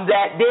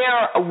that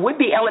there would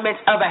be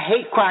elements of a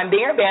hate crime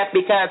there, Beth,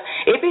 because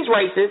if he's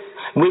racist,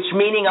 which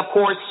meaning, of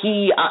course,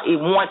 he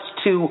wants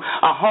to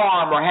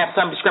harm or have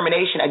some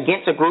discrimination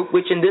against a group,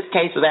 which in this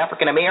case was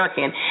African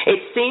American, it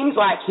seems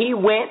like he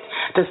went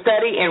to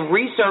study and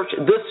research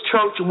this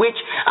church, which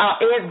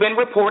has been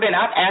reported.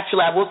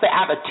 I will say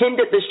I've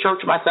attended this church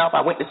myself.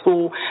 I went to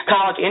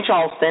college in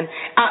Charleston.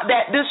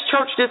 That this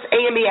church, this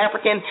AME,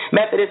 African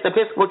Methodist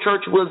Episcopal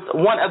Church, was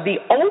one of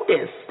the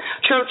oldest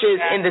churches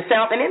in the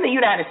South and in the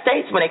United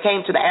States when it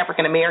came to the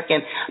African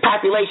American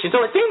population.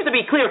 So it seems to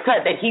be clear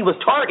cut that he was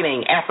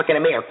targeting African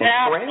Americans.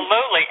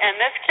 Absolutely. And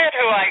this kid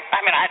who I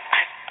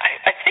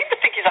seem to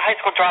think he's a high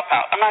school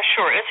dropout. I'm not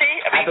sure. Is he?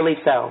 I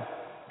believe so.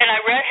 And I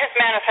read his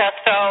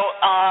manifesto,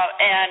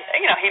 and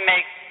he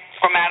makes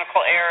grammatical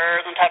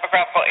errors and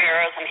typographical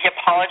errors, and he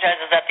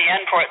apologizes at the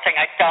end for it, saying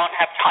I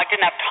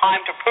didn't have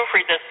time to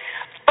proofread this.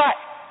 But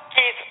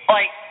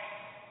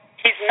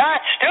he's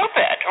not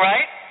stupid,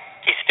 right?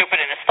 He's stupid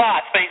in his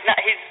thoughts, but he's not.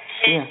 He's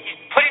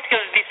putting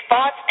together these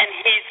thoughts, and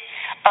he's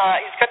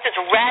got this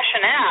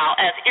rationale,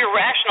 as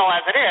irrational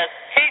as it is.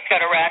 He's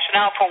got a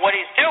rationale for what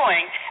he's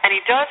doing, and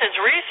he does his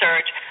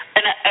research.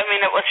 And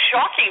it was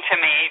shocking to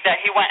me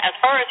that he went as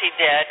far as he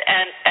did,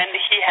 and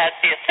he had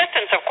the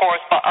assistance, of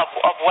course,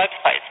 of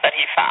websites that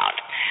he found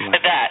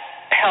that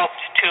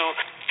helped to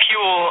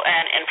fuel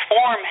and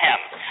inform him.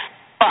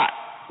 But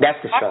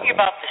talking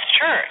about this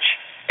church,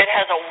 it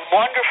has a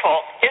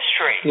wonderful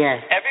history.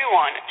 Yes.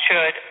 Everyone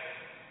should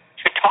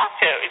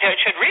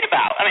read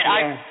about.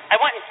 I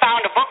went and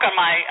found a book on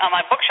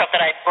my bookshelf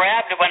that I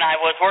grabbed when I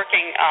was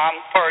working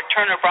for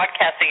Turner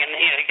Broadcasting, and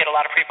you get a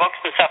lot of free books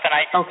and stuff. And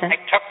I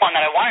took one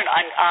that I wanted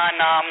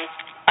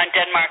on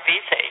Denmark,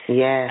 BC,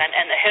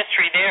 and the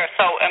history there.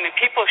 So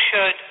people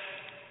should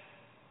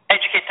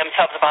educate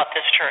themselves about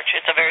this church.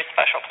 It's a very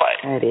special place.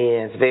 It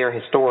is very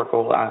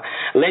historical,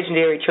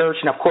 legendary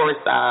church, and of course,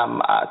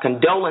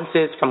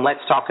 condolences from Let's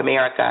Talk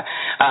America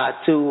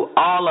to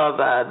all of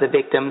the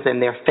victims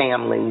and their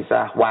families.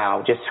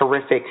 Wow, just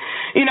horrific.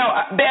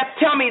 Beth,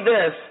 tell me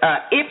this: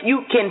 if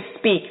you can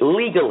speak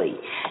legally,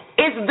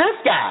 is this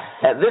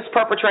guy, this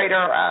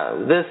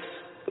perpetrator, this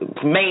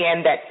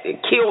man that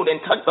killed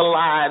and took the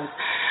lives,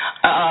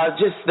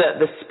 just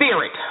the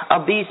spirit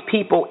of these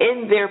people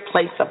in their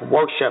place of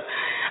worship,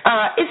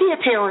 is he a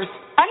terrorist?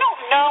 I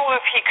don't know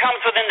if he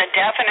comes within the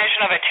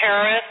definition of a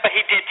terrorist, but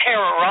he did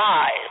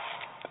terrorize.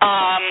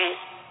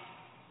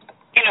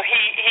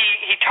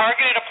 He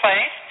targeted a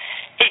place.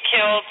 He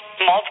killed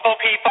multiple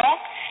people.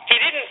 He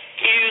didn't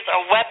use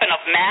a weapon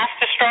of mass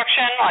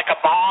destruction, like a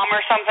bomb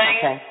or something.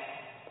 Okay.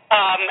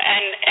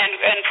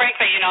 And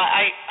frankly,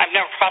 I've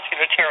never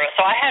prosecuted a terrorist,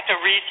 so I had to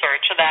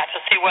research that to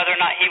see whether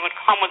or not he would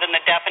come within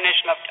the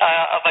definition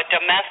of a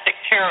domestic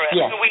terrorist.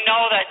 Yes. We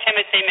know that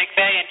Timothy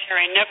McVeigh and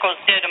Terry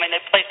Nichols did. They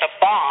placed a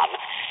bomb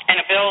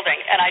in a building,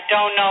 and I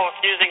don't know if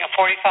using a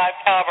 .45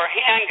 caliber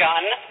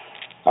handgun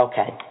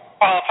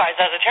qualifies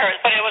as a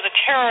terrorist, but it was a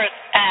terrorist.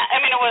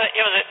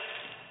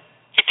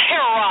 He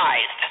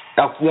terrorized.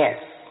 Oh, yes.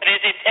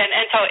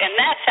 And so in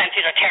that sense,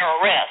 he's a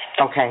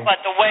terrorist. Okay.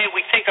 But the way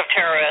we think of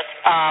terrorists,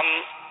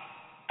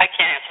 I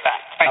can't answer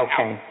that now.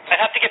 I'd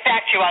have to get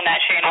back to you on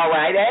that, Shana. All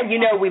right. And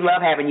we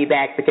love having you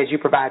back because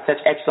you provide such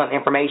excellent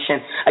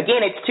information.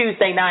 Again, it's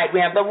Tuesday night. We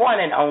have the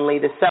one and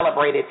only, the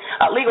celebrated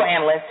legal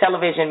analyst,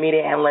 television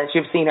media analyst.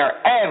 You've seen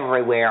her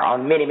everywhere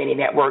on many, many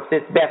networks.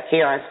 It's Beth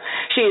Harris.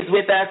 She is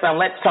with us on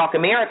Let's Talk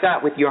America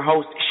with your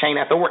host,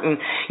 Shana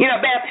Thornton.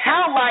 Beth,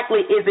 how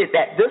likely is it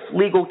that this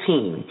legal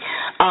team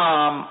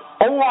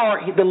or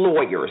the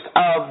lawyers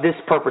of this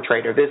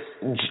perpetrator, this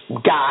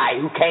guy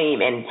who came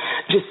and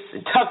just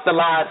took the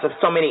lives of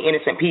so many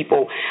innocent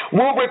people,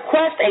 will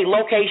request a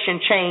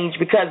location change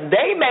because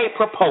they may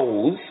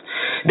propose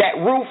that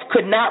Ruth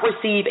could not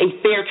receive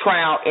a fair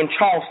trial in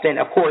Charleston,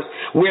 of course,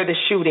 where the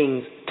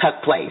shootings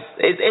took place?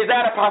 Is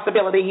that a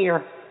possibility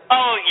here?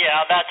 Oh,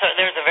 yeah,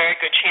 there's a very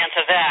good chance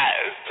of that.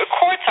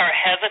 Courts are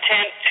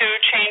hesitant to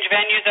change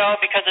venue,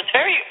 though, because it's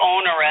very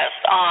onerous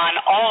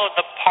on all of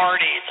the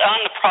parties,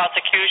 on the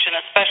prosecution,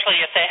 especially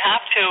if they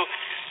have to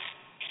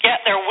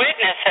get their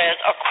witnesses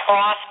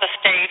across the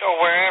state or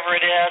wherever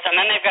it is, and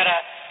then they've got to,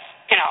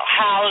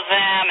 house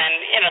them,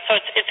 and, so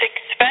it's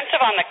expensive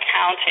on the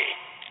county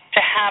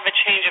to have a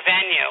change of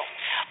venue.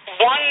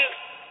 One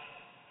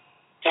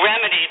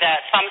remedy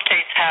that some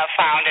states have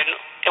found, and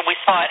we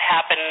saw it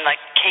happen like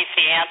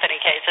Casey Anthony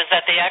case, is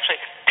that they actually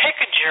pick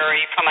a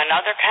jury from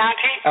another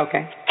county,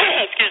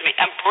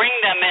 and bring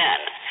them in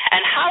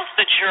and house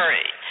the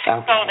jury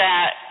so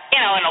that,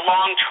 in a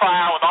long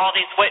trial with all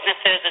these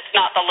witnesses, it's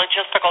not the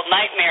logistical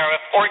nightmare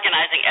of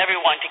organizing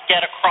everyone to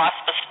get across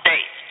the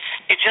state.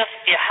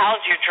 You house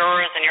your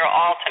jurors and your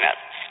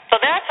alternates. So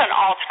that's an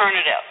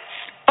alternative.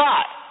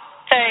 But,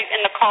 say,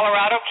 in the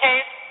Colorado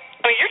case,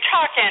 I mean, you're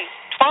talking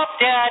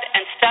 12 dead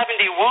and 70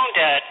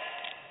 wounded,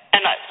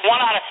 and 1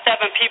 out of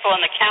 7 people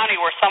in the county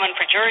were summoned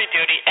for jury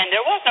duty, and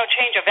there was no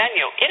change of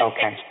venue. It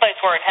is the place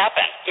where it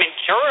happened. I mean,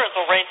 jurors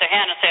will raise their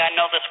hand and say, I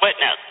know this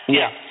witness.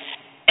 Yeah.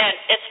 And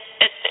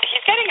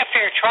he's getting a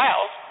fair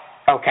trial.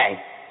 Okay.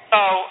 So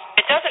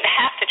it doesn't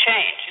have to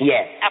change.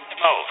 Yes. It have to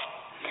move.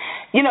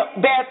 You know,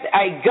 Beth,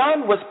 a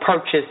gun was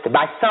purchased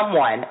by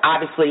someone,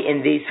 obviously,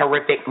 in these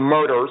horrific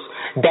murders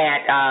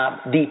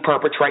that the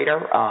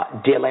perpetrator,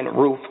 Dylan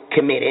Roof,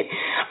 committed,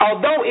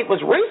 although it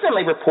was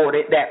recently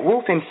reported that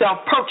Roof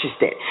himself purchased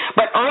it.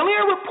 But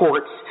earlier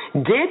reports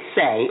did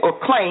say or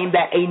claim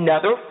that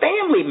another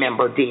family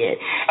member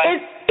did.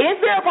 Is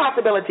there a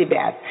possibility,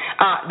 Beth,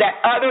 that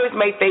others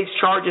may face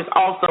charges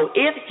also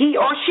if he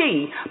or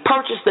she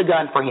purchased the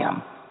gun for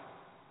him?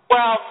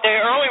 Well, the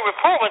early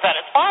report was that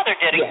his father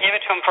did and gave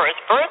it to him for his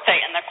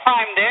birthday, and the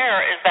crime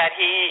there is that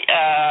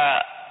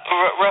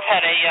Roof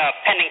had a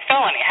pending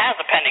felony, has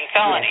a pending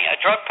felony,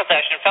 a drug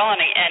possession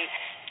felony, and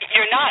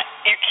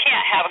you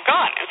can't have a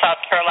gun in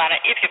South Carolina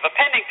if you have a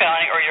pending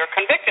felony or you're a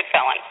convicted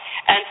felon.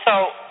 And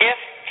so if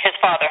his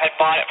father had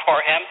bought it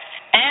for him,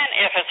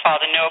 and if his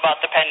father knew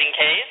about the pending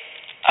case,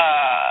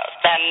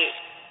 then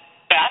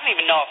I don't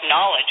even know if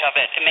knowledge of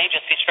it. It may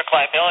just be strict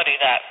liability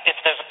that if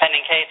there's a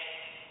pending case,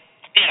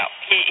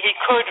 he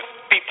could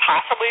be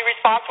possibly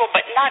responsible,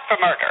 but not for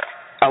murder.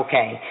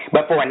 Okay,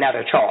 but for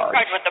another charge.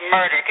 Charged with the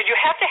murder, because you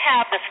have to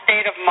have the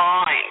state of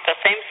mind, the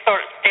same sort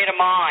of state of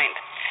mind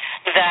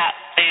that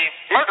the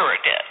murderer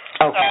did.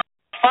 Okay. So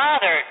the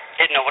father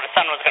didn't know what his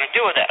son was going to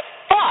do with it,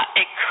 but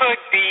it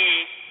could be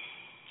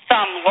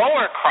some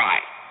lower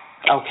crime.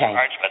 Okay.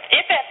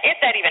 If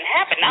that even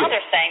happened, now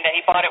they're saying that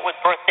he bought it with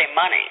birthday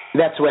money.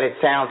 That's what it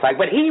sounds like.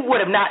 But he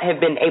would have not have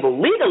been able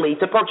legally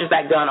to purchase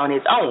that gun on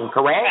his own,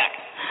 correct? Correct.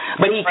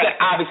 But he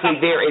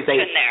obviously there is a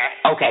in there.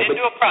 Okay. They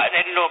didn't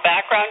do a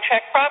background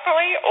check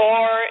properly,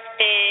 or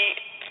he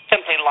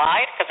simply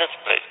lied because it's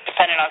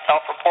dependent on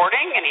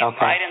self-reporting, and he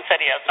lied and said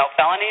he has no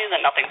felonies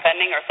and nothing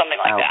pending or something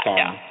like that.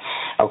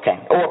 Yeah. Okay.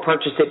 Or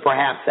purchased it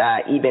perhaps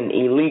even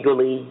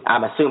illegally.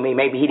 I'm assuming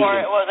maybe he didn't.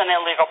 Or it was an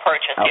illegal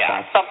purchase. Okay.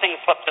 Yeah. Something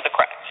slipped through the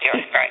cracks. You're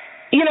right.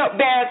 You know,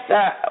 Beth,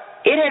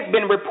 it has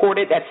been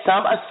reported that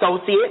some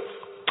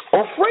associates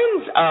or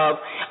friends of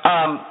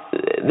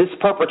this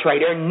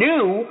perpetrator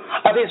knew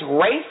of his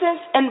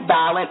racist and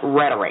violent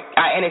rhetoric.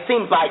 And it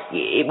seems like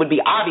it would be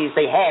obvious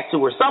they had to,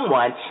 or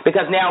someone,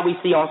 because now we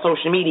see on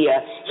social media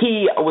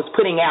he was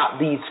putting out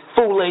these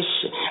foolish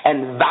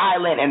and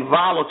violent and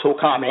volatile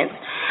comments.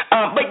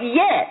 But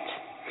yet,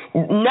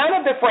 none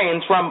of the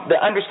friends, from the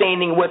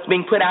understanding what's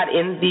being put out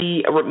in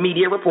the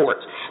media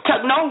reports,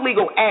 took no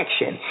legal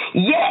action.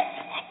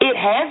 Yet, it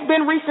has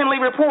been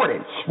recently reported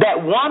that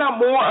one or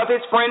more of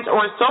his friends or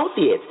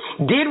associates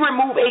did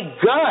remove a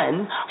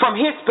gun from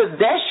his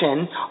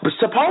possession,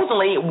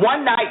 supposedly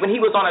one night when he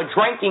was on a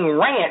drinking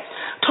rant,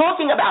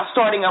 talking about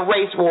starting a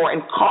race war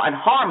and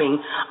harming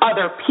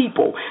other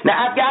people. Now,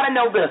 I've got to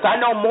know this. I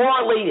know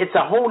morally it's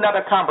a whole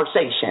nother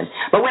conversation.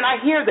 But when I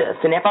hear this,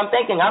 and if I'm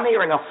thinking I'm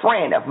hearing a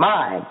friend of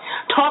mine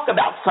talk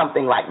about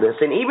something like this,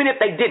 and even if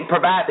they didn't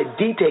provide the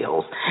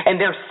details and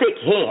their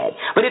sick head,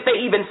 but if they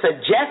even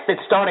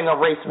suggested starting a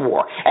race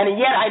war,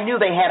 and yet I knew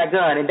they had a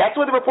gun, and that's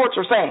what the reports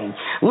are saying.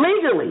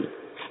 Legally,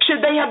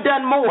 should they have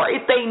done more?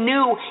 If they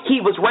knew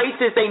he was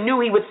racist, they knew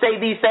he would say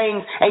these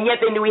things, and yet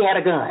they knew he had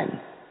a gun.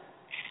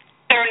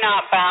 They're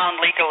not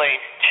bound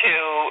legally to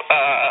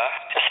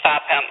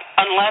stop him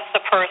unless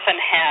the person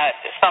had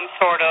some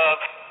sort of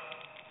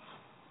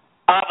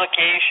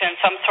obligation,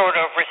 some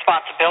sort of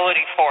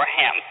responsibility for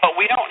him. But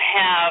we don't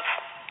have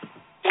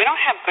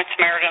Good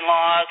Samaritan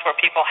laws where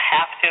people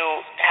have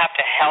to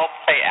help,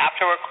 say,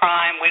 after a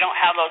crime. We don't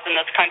have those in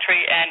this country.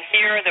 And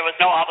here there was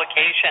no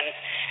obligation.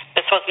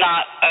 This was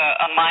not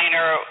a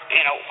minor,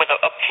 with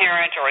a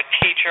parent or a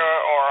teacher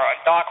or a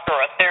doctor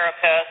or a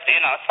therapist,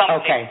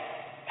 somebody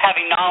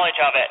having knowledge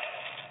of it.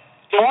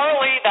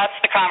 Morally, that's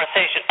the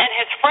conversation. And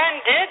his friend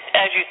did,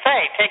 as you say,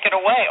 take it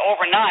away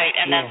overnight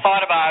and then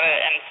thought about it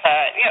and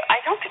said,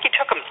 I don't think he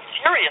took him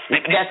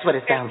seriously. That's what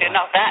it sounds like.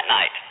 Enough that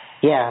night.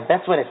 Yeah,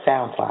 that's what it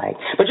sounds like.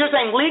 But you're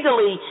saying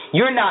legally,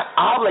 you're not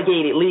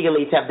obligated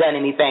legally to have done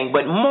anything,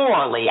 but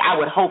morally, I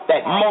would hope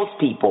that most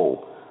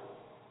people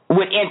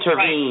would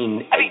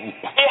intervene. Right. I mean,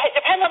 it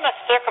depends on the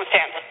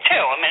circumstances, too.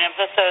 I mean, if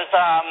this is,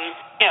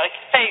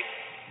 say,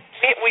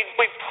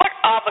 we put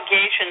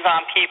obligations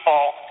on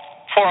people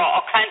for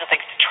all kinds of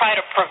things to try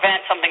to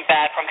prevent something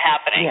bad from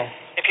happening. Yes.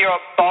 If you're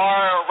a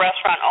bar or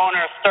restaurant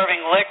owner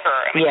serving liquor,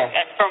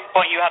 at some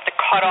point you have to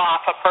cut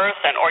off a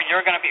person, or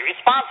you're going to be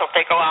responsible if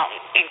they go out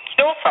and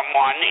kill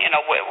someone,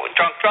 with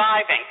drunk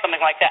driving,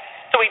 something like that.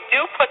 So we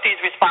do put these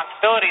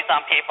responsibilities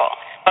on people.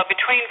 But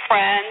between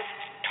friends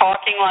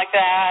talking like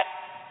that,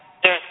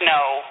 there's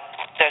no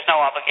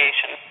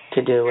obligation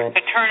to do it,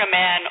 to turn them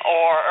in,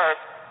 or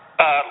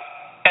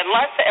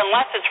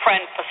unless his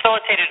friend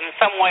facilitated in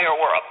some way or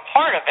were a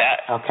part of it.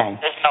 Okay.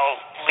 There's no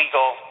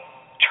legal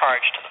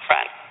charge to the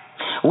friend.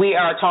 We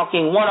are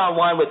talking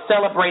one-on-one with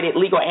celebrated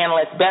legal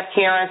analyst Beth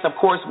Karras. Of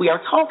course, we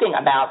are talking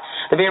about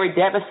the very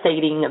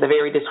devastating, the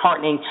very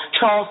disheartening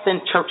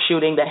Charleston church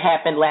shooting that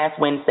happened last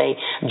Wednesday,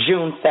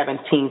 June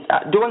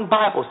 17th, during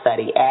Bible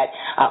study at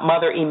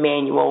Mother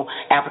Emanuel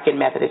African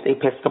Methodist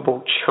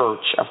Episcopal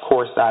Church. Of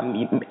course,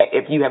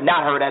 if you have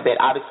not heard of it,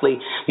 obviously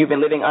you've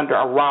been living under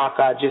a rock.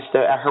 Just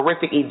a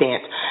horrific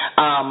event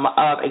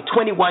of a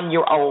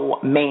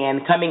 21-year-old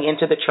man coming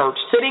into the church,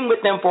 sitting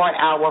with them for an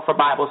hour for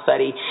Bible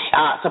study,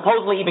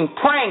 supposedly even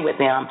praying with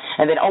them,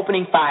 and then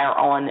opening fire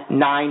on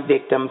 9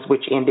 victims,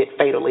 which ended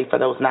fatally for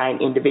those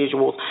 9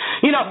 individuals.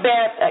 You know,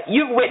 Beth,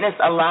 you've witnessed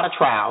a lot of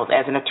trials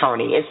as an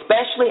attorney,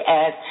 especially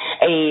as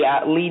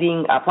a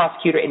leading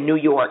prosecutor in New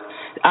York.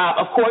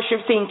 Of course,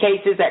 you've seen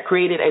cases that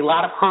created a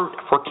lot of hurt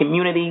for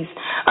communities.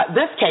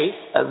 This case,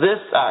 this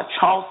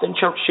Charleston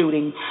church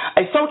shooting,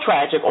 is so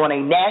tragic on a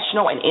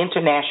national and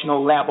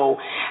international level.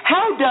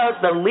 How does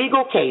the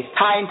legal case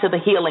tie into the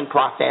healing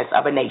process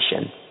of a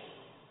nation?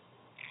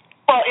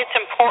 Well, it's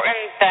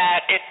important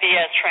that it be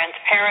as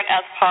transparent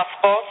as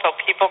possible so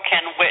people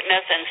can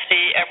witness and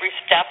see every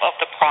step of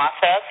the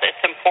process.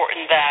 It's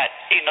important that,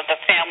 the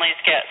families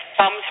get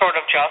some sort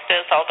of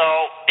justice,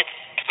 although it's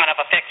kind of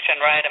a fiction,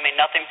 right? I mean,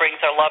 nothing brings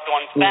their loved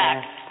ones back.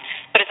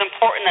 But it's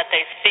important that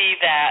they see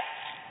that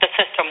the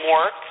system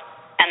works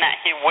and that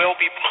he will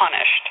be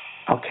punished.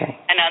 Okay.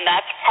 And then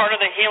that's part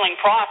of the healing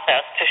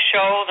process, to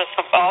show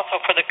also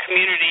for the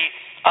community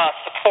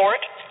support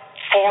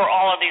for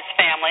all of these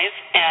families,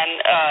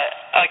 and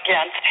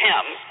against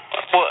him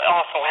will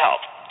also help.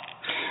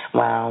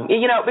 Wow.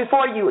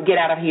 Before you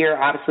get out of here,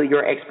 obviously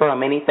you're an expert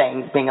on many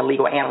things, being a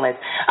legal analyst,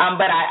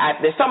 but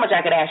there's so much I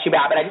could ask you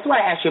about, but I just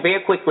want to ask you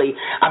very quickly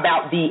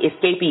about the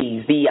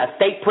escapees, the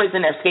state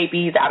prison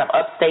escapees out of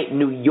upstate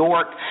New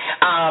York.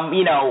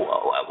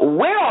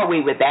 Where are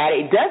we with that?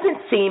 It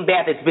doesn't seem,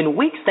 Beth, it's been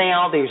weeks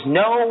now. There's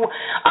no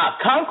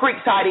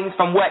concrete sightings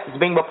from what's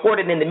being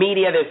reported in the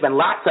media. There's been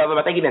lots of them,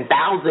 I think even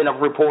thousands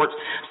of reports.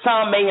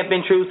 Some may have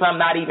been true,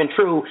 some not even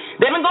true.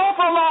 They've been going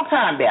for a long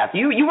time, Beth.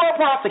 You were a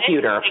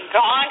prosecutor. It's been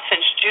gone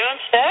since June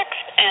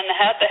 6th and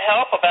had the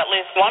help of at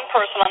least one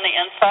person on the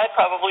inside,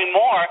 probably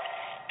more.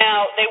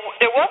 Now,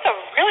 there was a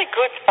really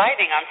good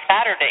sighting on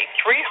Saturday,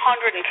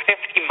 350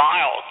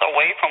 miles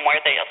away from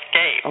where they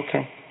escaped.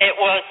 Okay. It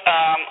was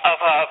of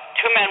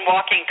 2 men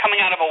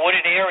coming out of a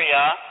wooded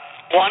area.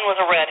 One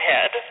was a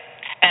redhead,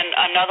 and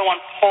another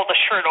one pulled a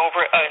sweatshirt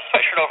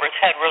over his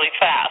head really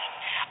fast.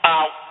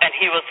 And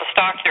he was the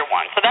stockier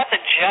one. So that's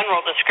a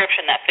general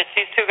description that fits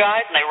these 2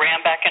 guys, and they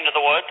ran back into the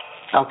woods.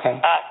 Okay.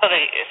 So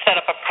they set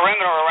up a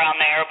perimeter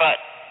around there, but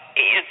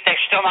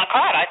they're still not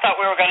caught. I thought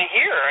we were going to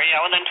hear,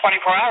 within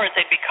 24 hours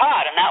they'd be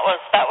caught, and that was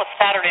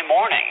Saturday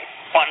morning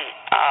when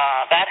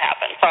that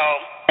happened. So.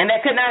 And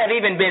that could not have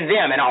even been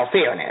them, in all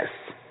fairness.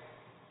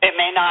 It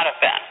may not have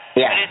been.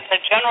 Yeah. But it's a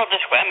general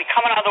description. I mean,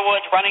 coming out of the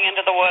woods, running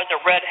into the woods, a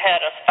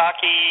redhead, a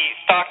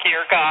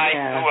stockier guy,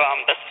 who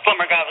the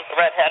slimmer guy was the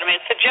redhead. I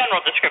mean, it's a general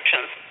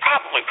description. It's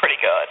probably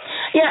pretty good.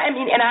 Yeah, I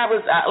mean, and I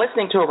was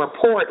listening to a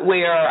report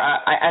where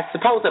I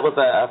suppose it was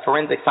a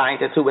forensic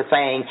scientist who was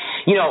saying,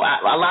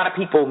 a lot of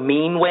people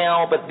mean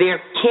well, but there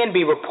can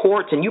be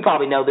reports, and you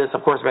probably know this,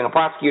 of course, being a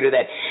prosecutor,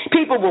 that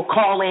people will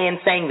call in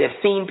saying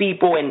they've seen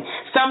people, and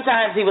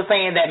sometimes he was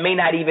saying that may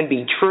not even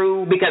be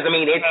true, because, I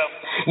mean,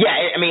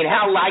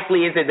 how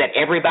likely is it that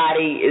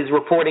everybody is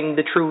reporting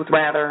the truth,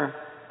 rather?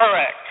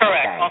 Correct.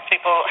 Okay.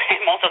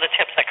 Most of the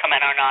tips that come in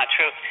are not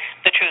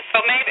the truth.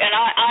 So maybe, and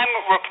I'm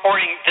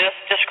reporting this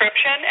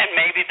description, and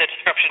maybe the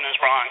description is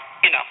wrong.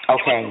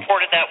 Okay. It was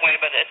reported that way,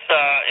 but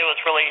it was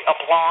really a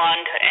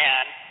blonde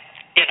and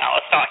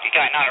a stocky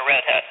guy, not a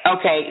redhead.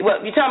 Okay.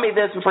 Well, you tell me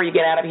this before you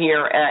get out of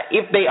here.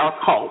 If they are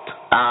caught,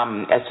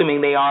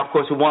 assuming they are, of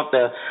course, we want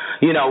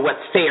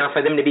what's fair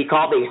for them to be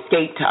caught. They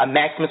escaped a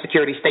maximum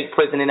security state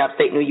prison in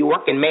upstate New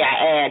York, and may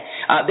I add,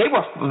 they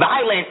were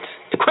violent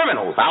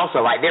criminals also,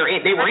 right? They were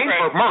in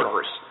for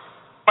murders.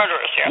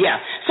 Murderers, yeah. Yeah.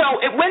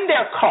 So when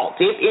they're caught,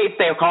 if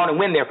they're caught and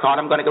when they're caught,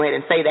 I'm going to go ahead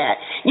and say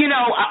that,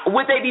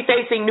 would they be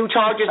facing new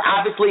charges,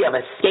 obviously, of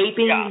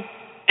escaping? Yeah.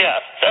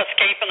 Yes,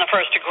 escape in the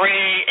first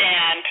degree,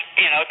 and,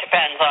 it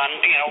depends on,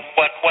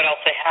 what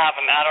else they have.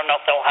 I mean, I don't know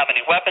if they'll have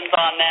any weapons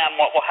on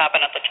them, what will happen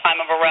at the time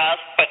of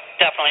arrest, but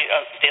definitely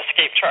the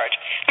escape charge.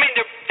 I mean,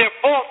 they're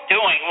both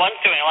one's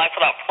doing life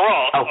without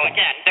parole, so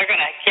again, they're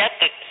going to get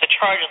the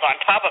charges on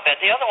top of it.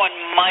 The other one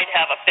might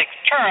have a fixed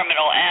term, and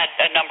it'll add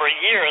a number of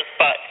years,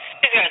 but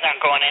these guys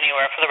aren't going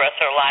anywhere for the rest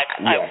of their lives,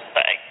 I would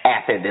say.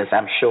 After this,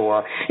 I'm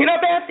sure.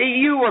 Beth,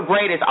 you were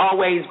great as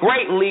always.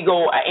 Great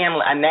legal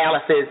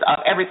analysis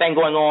of everything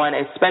going on,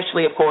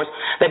 especially, of course,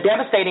 the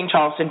devastating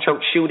Charleston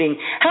church shooting.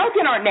 How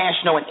can our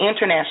national and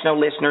international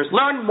listeners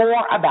learn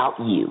more about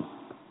you?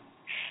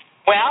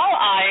 Well,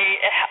 I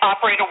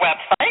operate a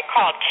website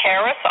called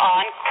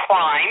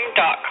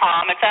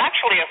KarrasOnCrime.com. It's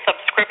actually a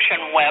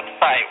subscription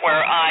website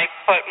where I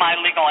put my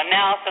legal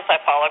analysis, I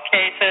follow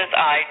cases,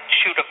 I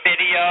shoot a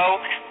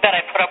video that I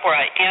put up where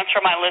I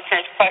answer my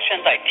listeners'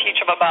 questions, I teach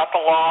them about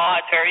the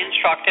law. It's very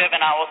instructive,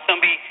 and I will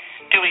soon be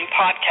doing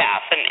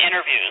podcasts and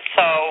interviews,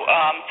 so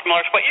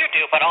similar to what you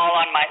do, but all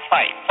on my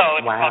site. So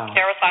it's called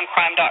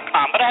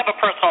KarasOnCrime.com, but I have a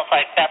personal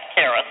site,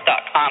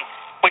 BethKaras.com,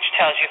 which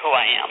tells you who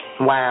I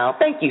am. Wow.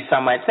 Thank you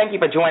so much. Thank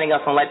you for joining us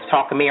on Let's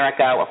Talk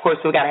America. Of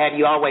course, we've got to have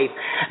you always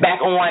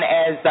back on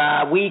as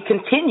we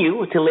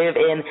continue to live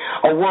in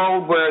a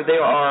world where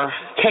there are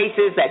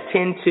cases that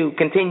tend to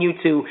continue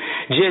to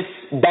just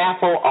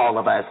baffle all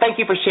of us. Thank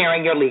you for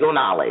sharing your legal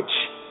knowledge.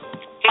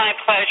 My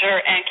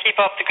pleasure, and keep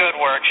up the good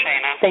work,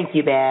 Shana. Thank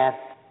you, Beth.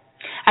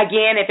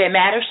 Again, if it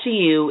matters to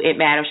you, it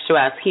matters to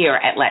us here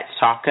at Let's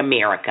Talk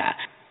America.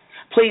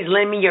 Please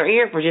lend me your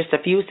ear for just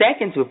a few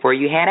seconds before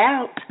you head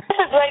out.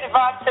 This is Lady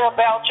Von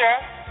Belcher,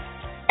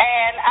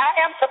 and I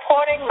am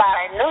supporting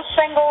my new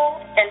single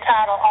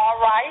entitled All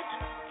Right,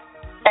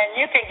 and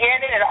you can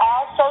get it at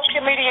all social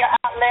media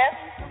outlets,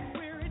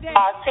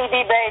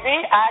 CD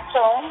Baby,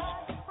 iTunes.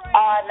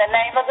 The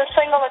name of the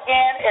single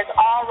again is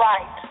All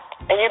Right.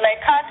 And you may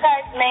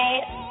contact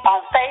me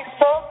on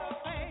Facebook,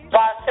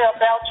 Von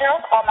Belcher,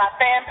 or my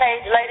fan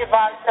page, Lady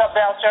Von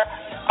Belcher.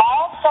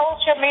 All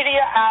social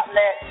media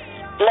outlets,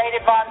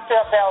 Lady Von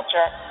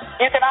Belcher.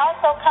 You can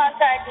also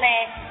contact me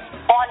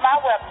on my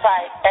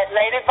website at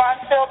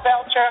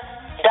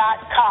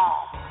LadyVonSylBelcher.com.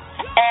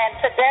 And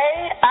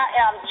today I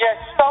am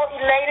just so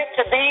elated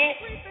to be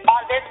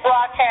on this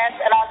broadcast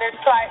and on this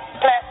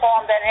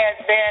platform that has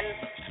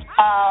been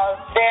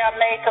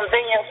made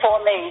convenient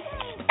for me.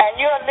 And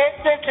you're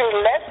listening to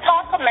Let's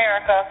Talk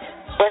America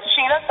with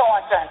Sheena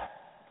Thornton.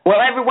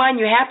 Well, everyone,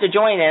 you have to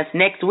join us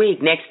next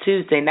week, next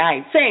Tuesday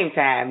night, same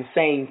time,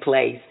 same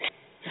place.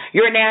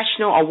 Your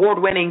national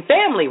award-winning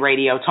family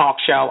radio talk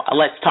show,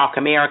 Let's Talk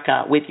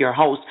America, with your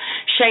host,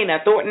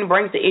 Shana Thornton,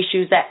 brings the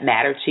issues that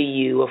matter to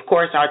you. Of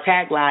course, our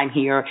tagline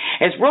here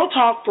is Real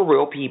Talk for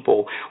Real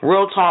People.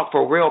 Real Talk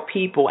for Real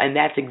People, and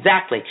that's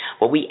exactly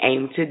what we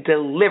aim to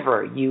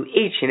deliver you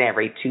each and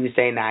every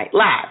Tuesday night,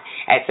 live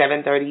at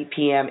 7:30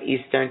 p.m.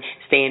 Eastern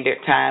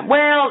Standard Time.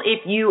 Well,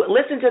 if you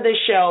listen to this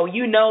show,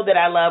 you know that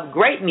I love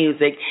great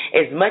music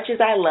as much as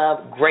I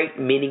love great,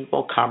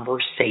 meaningful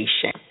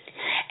conversation.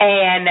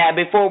 And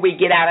before we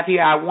get out of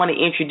here, I want to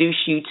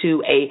introduce you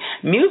to a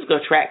musical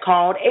track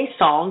called A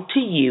Song to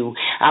You,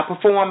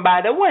 performed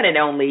by the one and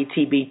only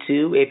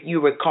TB2. If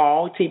you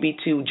recall,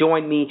 TB2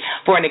 joined me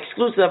for an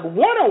exclusive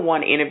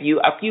one-on-one interview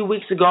a few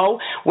weeks ago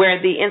where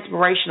the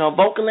inspirational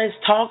vocalist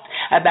talked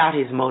about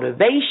his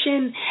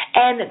motivation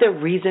and the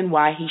reason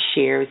why he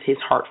shares his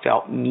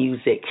heartfelt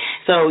music.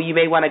 So you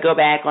may want to go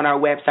back on our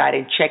website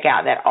and check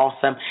out that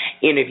awesome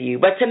interview.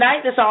 But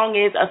tonight the song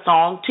is A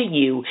Song to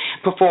You,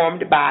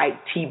 performed by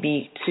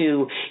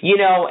TB2. You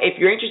know, if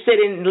you're interested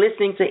in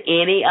listening to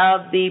any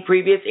of the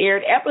previous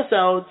aired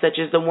episodes, such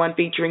as the one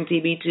featuring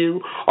TB2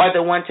 or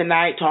the one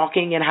tonight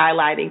talking and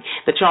highlighting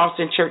the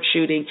Charleston church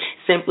shooting,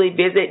 simply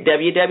visit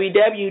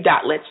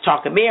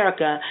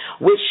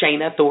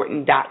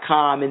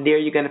www.letstalkamerica.com, and there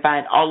you're going to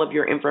find all of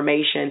your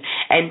information.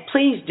 And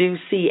please do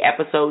see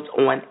episodes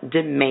on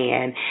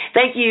demand.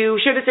 Thank you.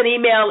 Shoot us an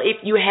email if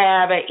you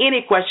have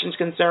any questions,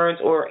 concerns,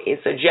 or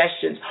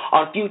suggestions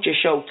on future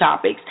show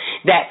topics.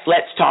 That's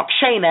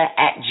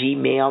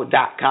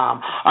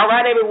letstalkshana@gmail.com. All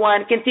right,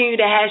 everyone, continue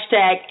to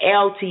hashtag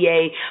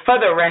LTA for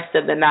the rest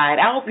of the night.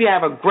 I hope you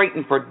have a great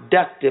and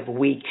productive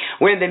week.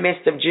 We're in the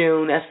midst of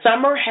June.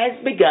 Summer has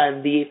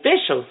begun. The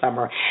official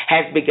summer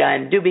has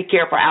begun. Do be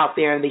careful out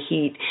there in the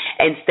heat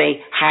and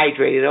stay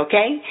hydrated,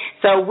 okay?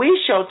 So we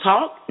shall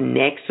talk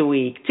next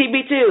week.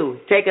 TB2,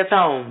 take us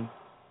home.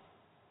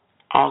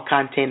 All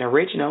content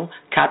original,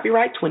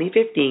 copyright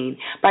 2015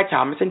 by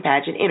Thomas &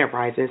 Paget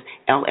Enterprises,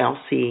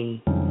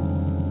 LLC.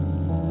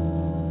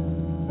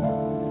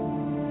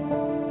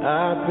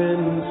 I've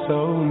been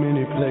so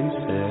many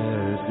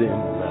places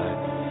in my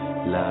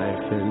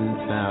life and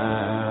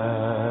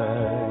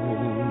time.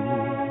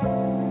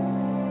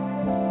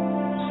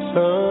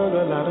 Sung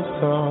a lot of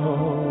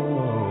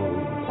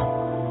songs.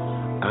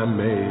 I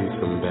made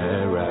some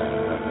bad rhymes.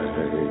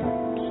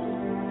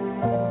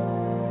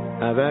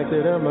 I've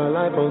acted out my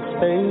life on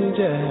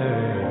stages.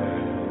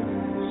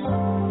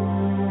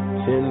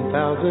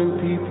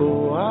 10,000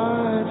 people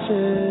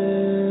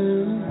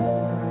watching.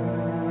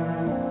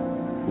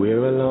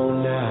 We're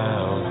alone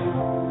now,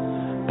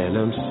 and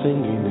I'm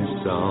singing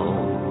this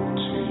song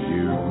to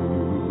you.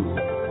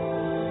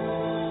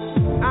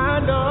 I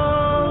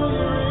know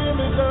your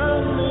image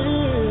of me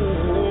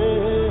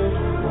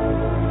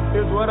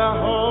is what I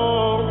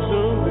hope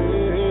to be.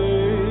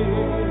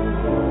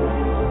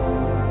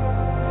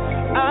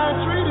 I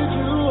treated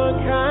you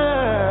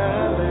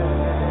unkindly,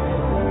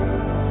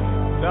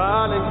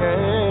 darling,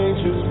 can't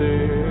you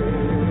see?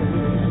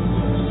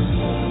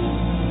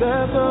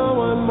 There's no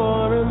one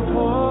more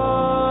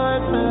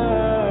important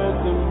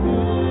to me,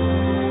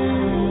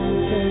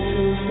 can't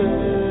you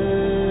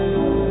say?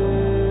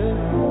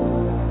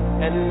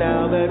 And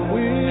now that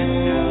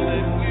we're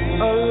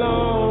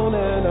alone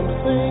and I'm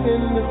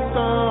singing this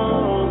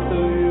song to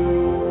you,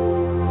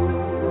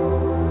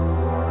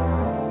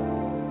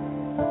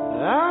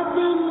 I've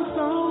been to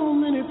so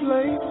many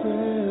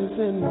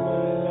places in my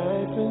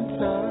life and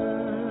time.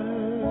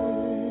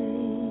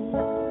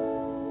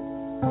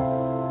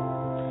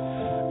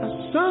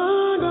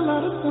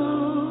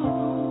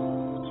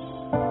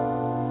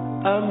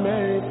 I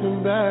made some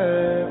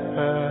bad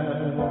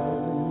paths.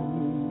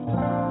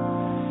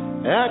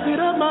 Acted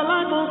up my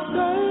life on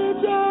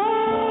stage,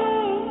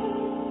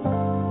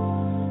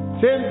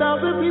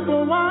 10,000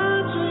 people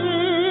watching.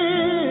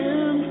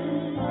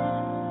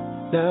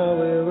 Now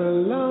we're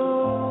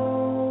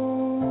alone.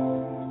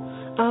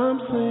 I'm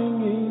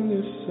singing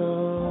this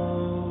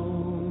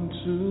song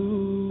to you.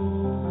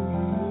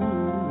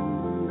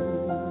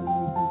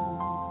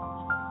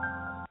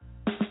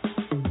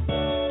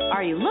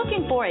 Are you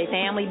looking for a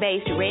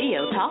family-based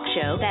radio talk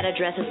show that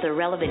addresses the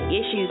relevant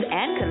issues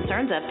and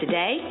concerns of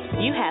today?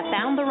 You have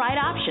found the right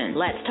option.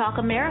 Let's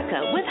Talk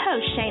America with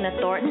host Shana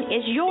Thornton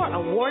is your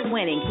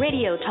award-winning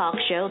radio talk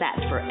show that's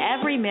for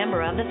every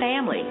member of the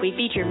family. We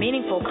feature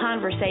meaningful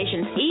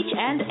conversations each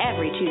and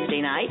every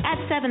Tuesday night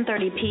at 7:30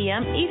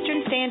 p.m.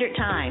 Eastern Standard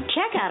Time.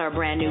 Check out our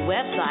brand new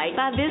website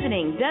by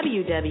visiting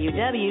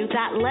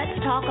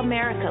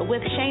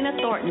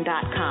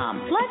www.letstalkamerica.com.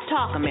 Let's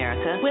Talk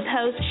America with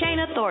host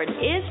Shana Thornton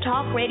is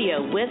talk radio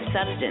with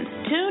substance.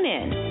 Tune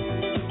in.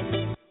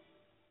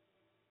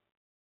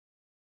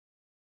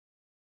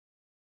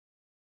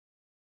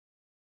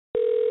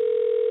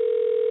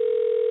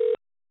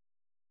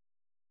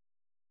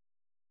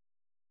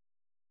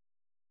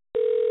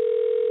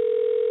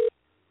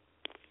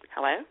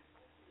 Hello?